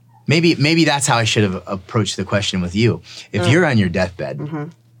 maybe that's how I should have approached the question with you. If you're on your deathbed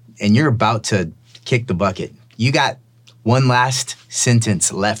and you're about to kick the bucket, you got one last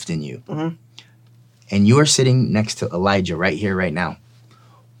sentence left in you, and you're sitting next to Elijah right here, right now.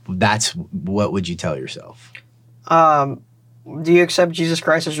 What would you tell yourself? Do you accept Jesus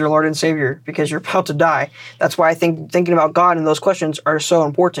Christ as your Lord and Savior? Because you're about to die. That's why I think thinking about God and those questions are so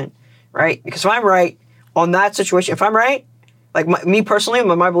important, right? Because if I'm right on that situation, if I'm right, like me personally,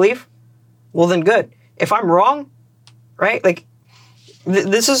 my belief, well then good. If I'm wrong, right? Like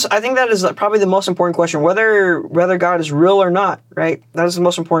I think that is probably the most important question, whether God is real or not, right? That is the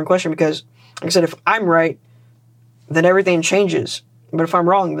most important question, because, like I said, if I'm right, then everything changes. But if I'm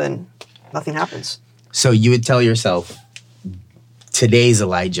wrong, then nothing happens. So you would tell yourself, today's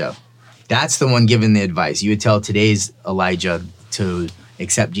Elijah, that's the one giving the advice. You would tell today's Elijah to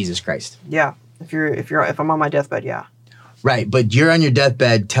accept Jesus Christ. Yeah. If I'm on my deathbed, yeah. Right, but you're on your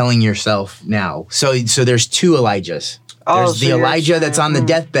deathbed telling yourself now. So there's two Elijahs. There's the Elijah that's on the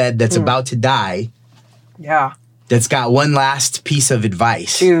deathbed that's about to die. Yeah. That's got one last piece of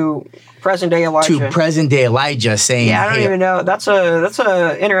advice. To present day Elijah. to present day Elijah saying, Yeah, I don't hey, even know. That's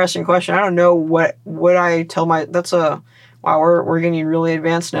a interesting question. I don't know what I tell my. Wow. We're getting really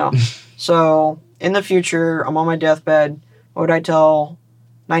advanced now. So in the future, I'm on my deathbed. What would I tell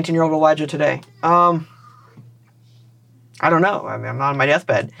 19-year-old Elijah today? I don't know. I mean, I'm not on my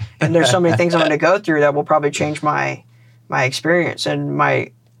deathbed, and there's so many things I'm going to go through that will probably change my experience and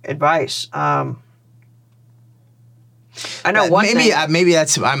my advice. I know one thing. Maybe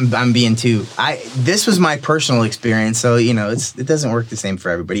that's I'm being too. This was my personal experience, so it doesn't work the same for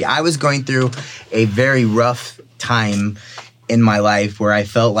everybody. I was going through a very rough time in my life where I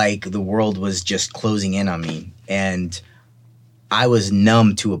felt like the world was just closing in on me, and I was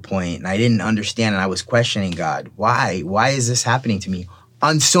numb to a point, and I didn't understand, and I was questioning God. Why? Why is this happening to me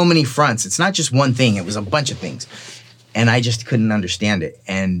on so many fronts? It's not just one thing; it was a bunch of things, and I just couldn't understand it.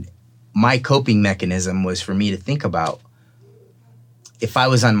 And my coping mechanism was for me to think about if I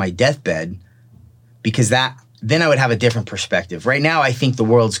was on my deathbed, because then I would have a different perspective. Right now, I think the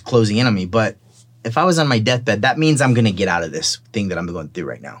world's closing in on me, but if I was on my deathbed, that means I'm going to get out of this thing that I'm going through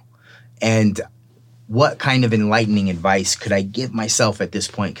right now. And what kind of enlightening advice could I give myself at this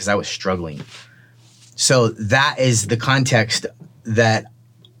point? Because I was struggling. So that is the context that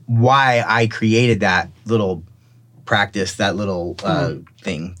why I created that little practice, that little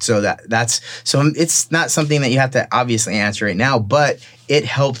thing. So it's not something that you have to obviously answer right now, but it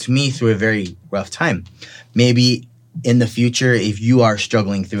helped me through a very rough time. Maybe in the future, if you are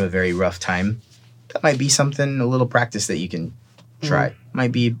struggling through a very rough time, that might be a little practice that you can try.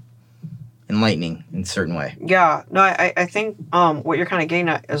 Might be enlightening in a certain way. Yeah, no, I think what you're kind of getting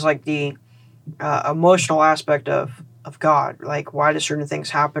at is like the emotional aspect of God. Like, why do certain things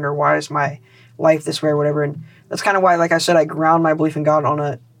happen, or why is my life this way, or whatever. And that's kind of why, like I said, I ground my belief in God on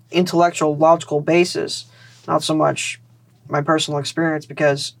an intellectual, logical basis, not so much my personal experience,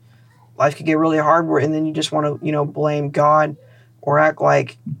 because life could get really hard, and then you just want to, blame God or act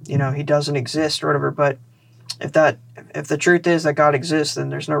like, he doesn't exist or whatever. But if the truth is that God exists, then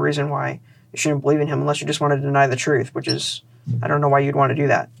there's no reason why you shouldn't believe in him, unless you just want to deny the truth, which is, I don't know why you'd want to do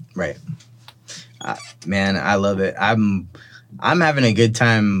that. Right. Man, I love it. I'm having a good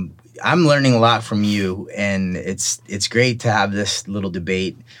time. I'm learning a lot from you, and it's great to have this little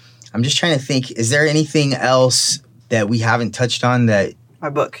debate. I'm just trying to think, is there anything else that we haven't touched on that... My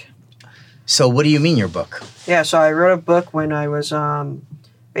book. So what do you mean your book? Yeah, so I wrote a book when I was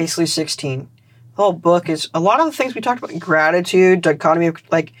basically 16. The whole book is a lot of the things we talked about: gratitude, dichotomy of,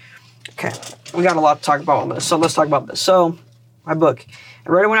 okay, we got a lot to talk about on this, so let's talk about this. So my book, I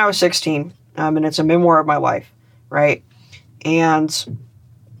wrote it when I was 16, and it's a memoir of my life, right? And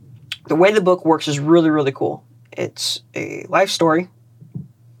the way the book works is really, really cool. It's a life story.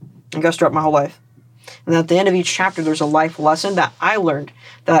 It goes throughout my whole life. And at the end of each chapter, there's a life lesson that I learned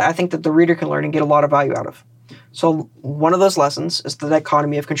that I think that the reader can learn and get a lot of value out of. So one of those lessons is the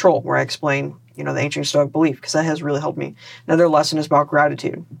dichotomy of control, where I explain, the ancient Stoic belief, because that has really helped me. Another lesson is about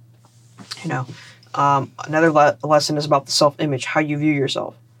gratitude. Another lesson is about the self-image, how you view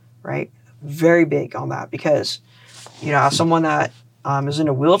yourself, right? Very big on that, because, as someone that is in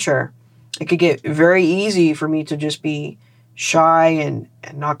a wheelchair, it could get very easy for me to just be shy and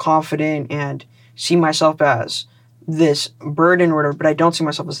not confident and see myself as this burden or whatever, but I don't see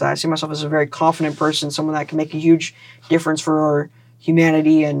myself as that. I see myself as a very confident person, someone that can make a huge difference for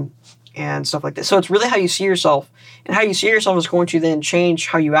humanity and stuff like that. So it's really how you see yourself, and how you see yourself is going to then change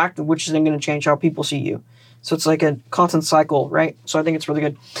how you act, which is then going to change how people see you. So it's like a constant cycle, right? So I think it's really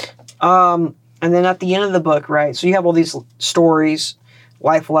good. And then at the end of the book, right, so you have all these stories,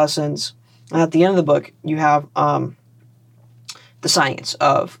 life lessons, and at the end of the book, you have the science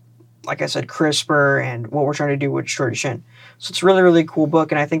of, like I said, CRISPR and what we're trying to do with Shorty Shin. So it's a really, really cool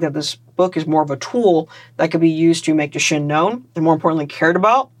book, and I think that this book is more of a tool that could be used to make Duchenne known, and more importantly, cared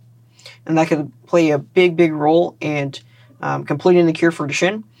about, and that could play a big, big role in completing the cure for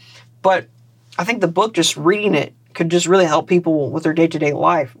Duchenne. But I think the book, just reading it, could just really help people with their day-to-day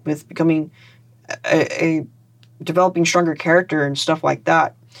life, with becoming a developing stronger character and stuff like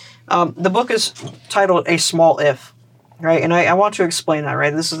that. The book is titled A Small If, right? And I want to explain that,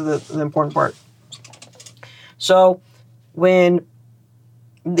 right? This is the important part. So and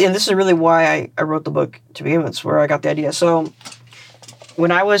this is really why I wrote the book to begin with, it's where I got the idea. So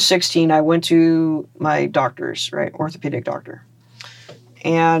when I was 16, I went to my doctor's, right? Orthopedic doctor.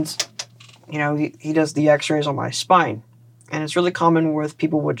 And, he does the x-rays on my spine. And it's really common with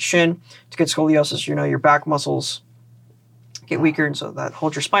people with Duchenne to get scoliosis. Your back muscles get weaker, and so that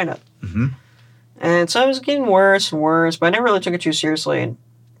holds your spine up. Mm-hmm. And so it was getting worse and worse, but I never really took it too seriously. And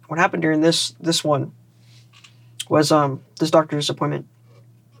what happened during this one was this doctor's appointment.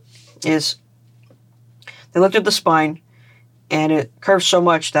 is they looked at the spine, and it curves so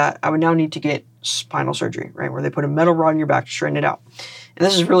much that I would now need to get spinal surgery, right, where they put a metal rod in your back to straighten it out. And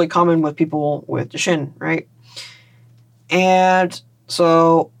this is really common with people with Duchenne, right? And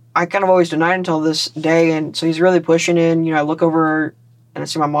so I kind of always denied until this day, and so he's really pushing in. I look over and I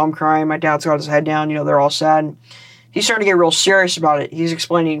see my mom crying. My dad's got his head down. They're all sad. And he's starting to get real serious about it. He's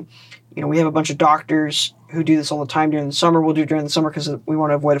explaining, we have a bunch of doctors who do this all the time during the summer. We'll do it during the summer because we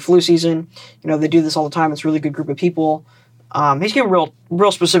want to avoid a flu season. They do this all the time. It's a really good group of people. He's getting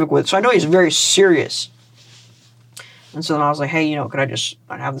real specific with it. So I know he's very serious. And so then I was like, hey, could I just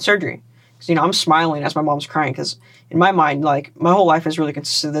not have the surgery? Because, I'm smiling as my mom's crying. Because in my mind, like, my whole life has really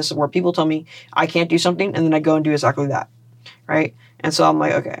consisted of this, where people tell me I can't do something, and then I go and do exactly that, right? And so I'm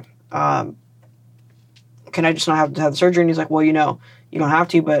like, okay, can I just not have to have the surgery? And he's like, well, you don't have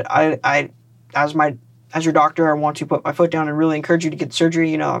to, but I as your doctor, I want to put my foot down and really encourage you to get the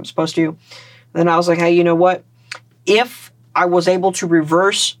surgery. I'm supposed to. Then I was like, hey, you know what? If I was able to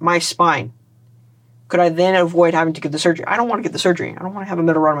reverse my spine, could I then avoid having to get the surgery? I don't want to get the surgery. I don't want to have a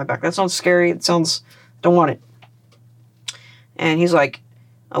metal rod on my back. That sounds scary. Don't want it. And he's like,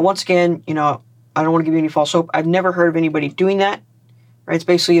 once again, I don't want to give you any false hope. I've never heard of anybody doing that, right? It's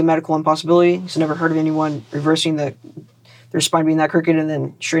basically a medical impossibility. He's never heard of anyone reversing their spine being that crooked and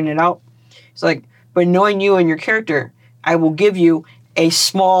then straightening it out. He's like, but knowing you and your character, I will give you a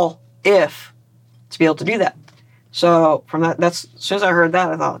small if to be able to do that. So from that, as soon as I heard that,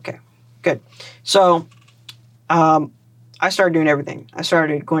 I thought, okay, good. So I started doing everything. I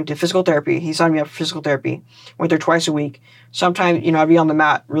started going to physical therapy. He signed me up for physical therapy. Went there twice a week. Sometimes, I'd be on the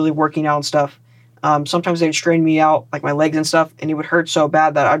mat really working out and stuff. Sometimes they'd strain me out, like my legs and stuff, and it would hurt so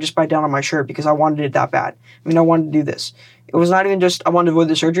bad that I'd just bite down on my shirt because I wanted it that bad. I wanted to do this. It was not even just I wanted to avoid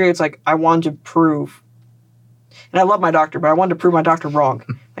the surgery. It's like I wanted to prove. And I love my doctor, but I wanted to prove my doctor wrong.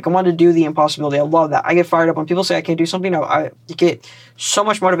 Like, I wanted to do the impossibility. I love that. I get fired up when people say I can't do something. I get so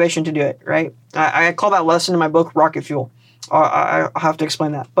much motivation to do it, right? I call that lesson in my book Rocket Fuel. I'll have to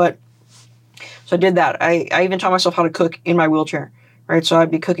explain that. But so I did that. I even taught myself how to cook in my wheelchair, right? So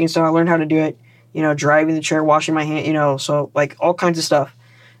I'd be cooking stuff. I learned how to do it, driving the chair, washing my hand, so like all kinds of stuff.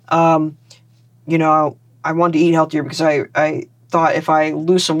 I wanted to eat healthier because I thought if I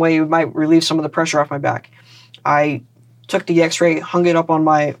lose some weight, it might relieve some of the pressure off my back. I took the x-ray, hung it up on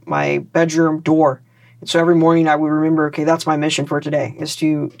my bedroom door. And so every morning I would remember, okay, that's my mission for today, is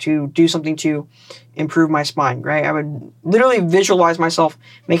to do something to improve my spine, right? I would literally visualize myself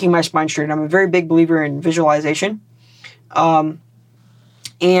making my spine straight. I'm a very big believer in visualization. I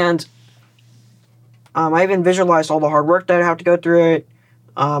even visualized all the hard work that I'd have to go through it.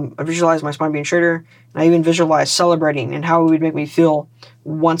 I visualized my spine being straighter. And I even visualized celebrating and how it would make me feel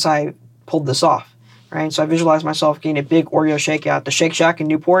once I pulled this off. Right, so I visualized myself getting a big Oreo shake at the Shake Shack in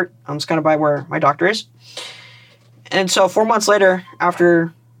Newport. It's kind of by where my doctor is. And so 4 months later,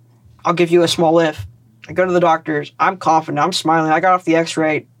 after I'll give you a small if, I go to the doctor's. I'm confident. I'm smiling. I got off the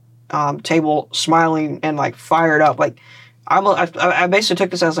x-ray table smiling and like fired up. Like I basically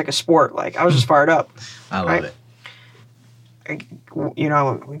took this as like a sport. Like I was just fired up. I love it.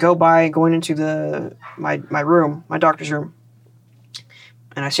 We go by going into my room, my doctor's room.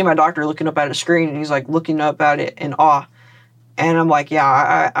 And I see my doctor looking up at a screen, and he's like looking up at it in awe. And I'm like, yeah,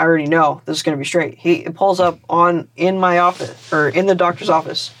 I already know this is going to be straight. He pulls up in my office, or in the doctor's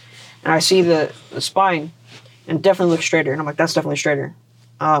office, and I see the spine, and it definitely looks straighter. And I'm like, that's definitely straighter.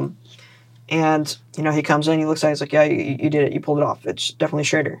 And he comes in, he looks at it, he's like, yeah, you did it, you pulled it off. It's definitely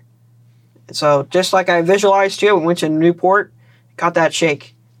straighter. And so just like I visualized too, we went to Newport, got that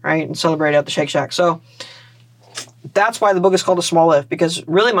shake, right, and celebrated at the Shake Shack. So that's why the book is called A Small If, because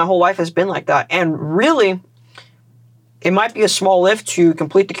really my whole life has been like that. And really, it might be a small if to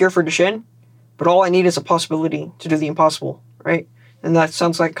complete the cure for Duchenne, but all I need is a possibility to do the impossible, right? And that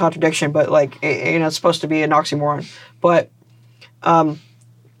sounds like a contradiction, but like, it's supposed to be an oxymoron. But,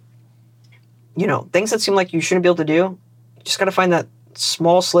 things that seem like you shouldn't be able to do, you just got to find that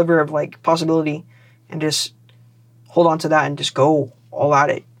small sliver of like possibility and just hold on to that and just go all at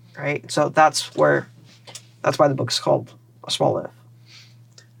it, right? So that's why the book is called A Small If.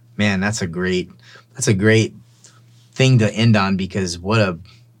 Man, that's a great thing to end on, because what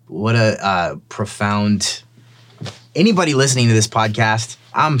a profound. Anybody listening to this podcast,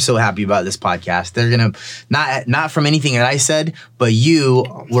 I'm so happy about this podcast. They're gonna not from anything that I said, but you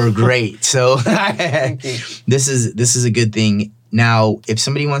were great. So Thank you. This is a good thing. Now, if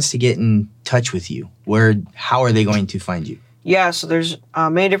somebody wants to get in touch with you, how are they going to find you? Yeah, so there's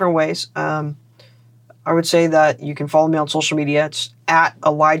many different ways. I would say that you can follow me on social media. It's at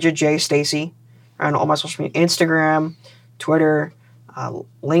Elijah J. Stacy on all my social media, Instagram, Twitter.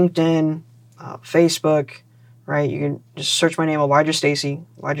 LinkedIn, Facebook, right? You can just search my name, Elijah Stacy,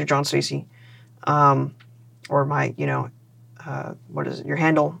 Elijah John Stacy, or my, what is it? Your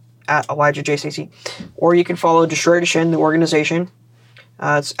handle at Elijah J Stacy, or you can follow Destroy to Shin, the organization.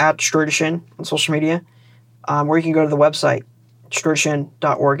 It's at Destroy to Shin on social media, or you can go to the website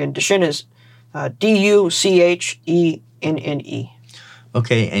destroytoshin.org, and Deshin is DUCHENNE.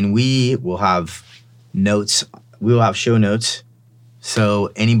 Okay, and we will have notes. We will have show notes.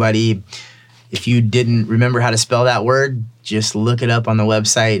 So anybody, if you didn't remember how to spell that word, just look it up on the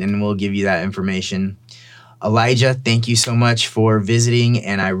website and we'll give you that information. Elijah, thank you so much for visiting,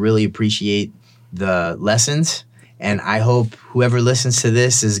 and I really appreciate the lessons. And I hope whoever listens to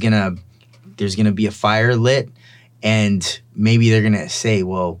this there's gonna be a fire lit, and maybe they're gonna say,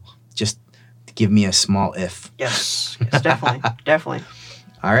 well, just give me a small if. Yes, definitely, definitely.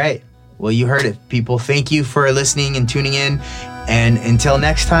 All right. Well, you heard it, people. Thank you for listening and tuning in. And until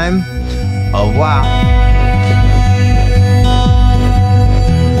next time, au revoir.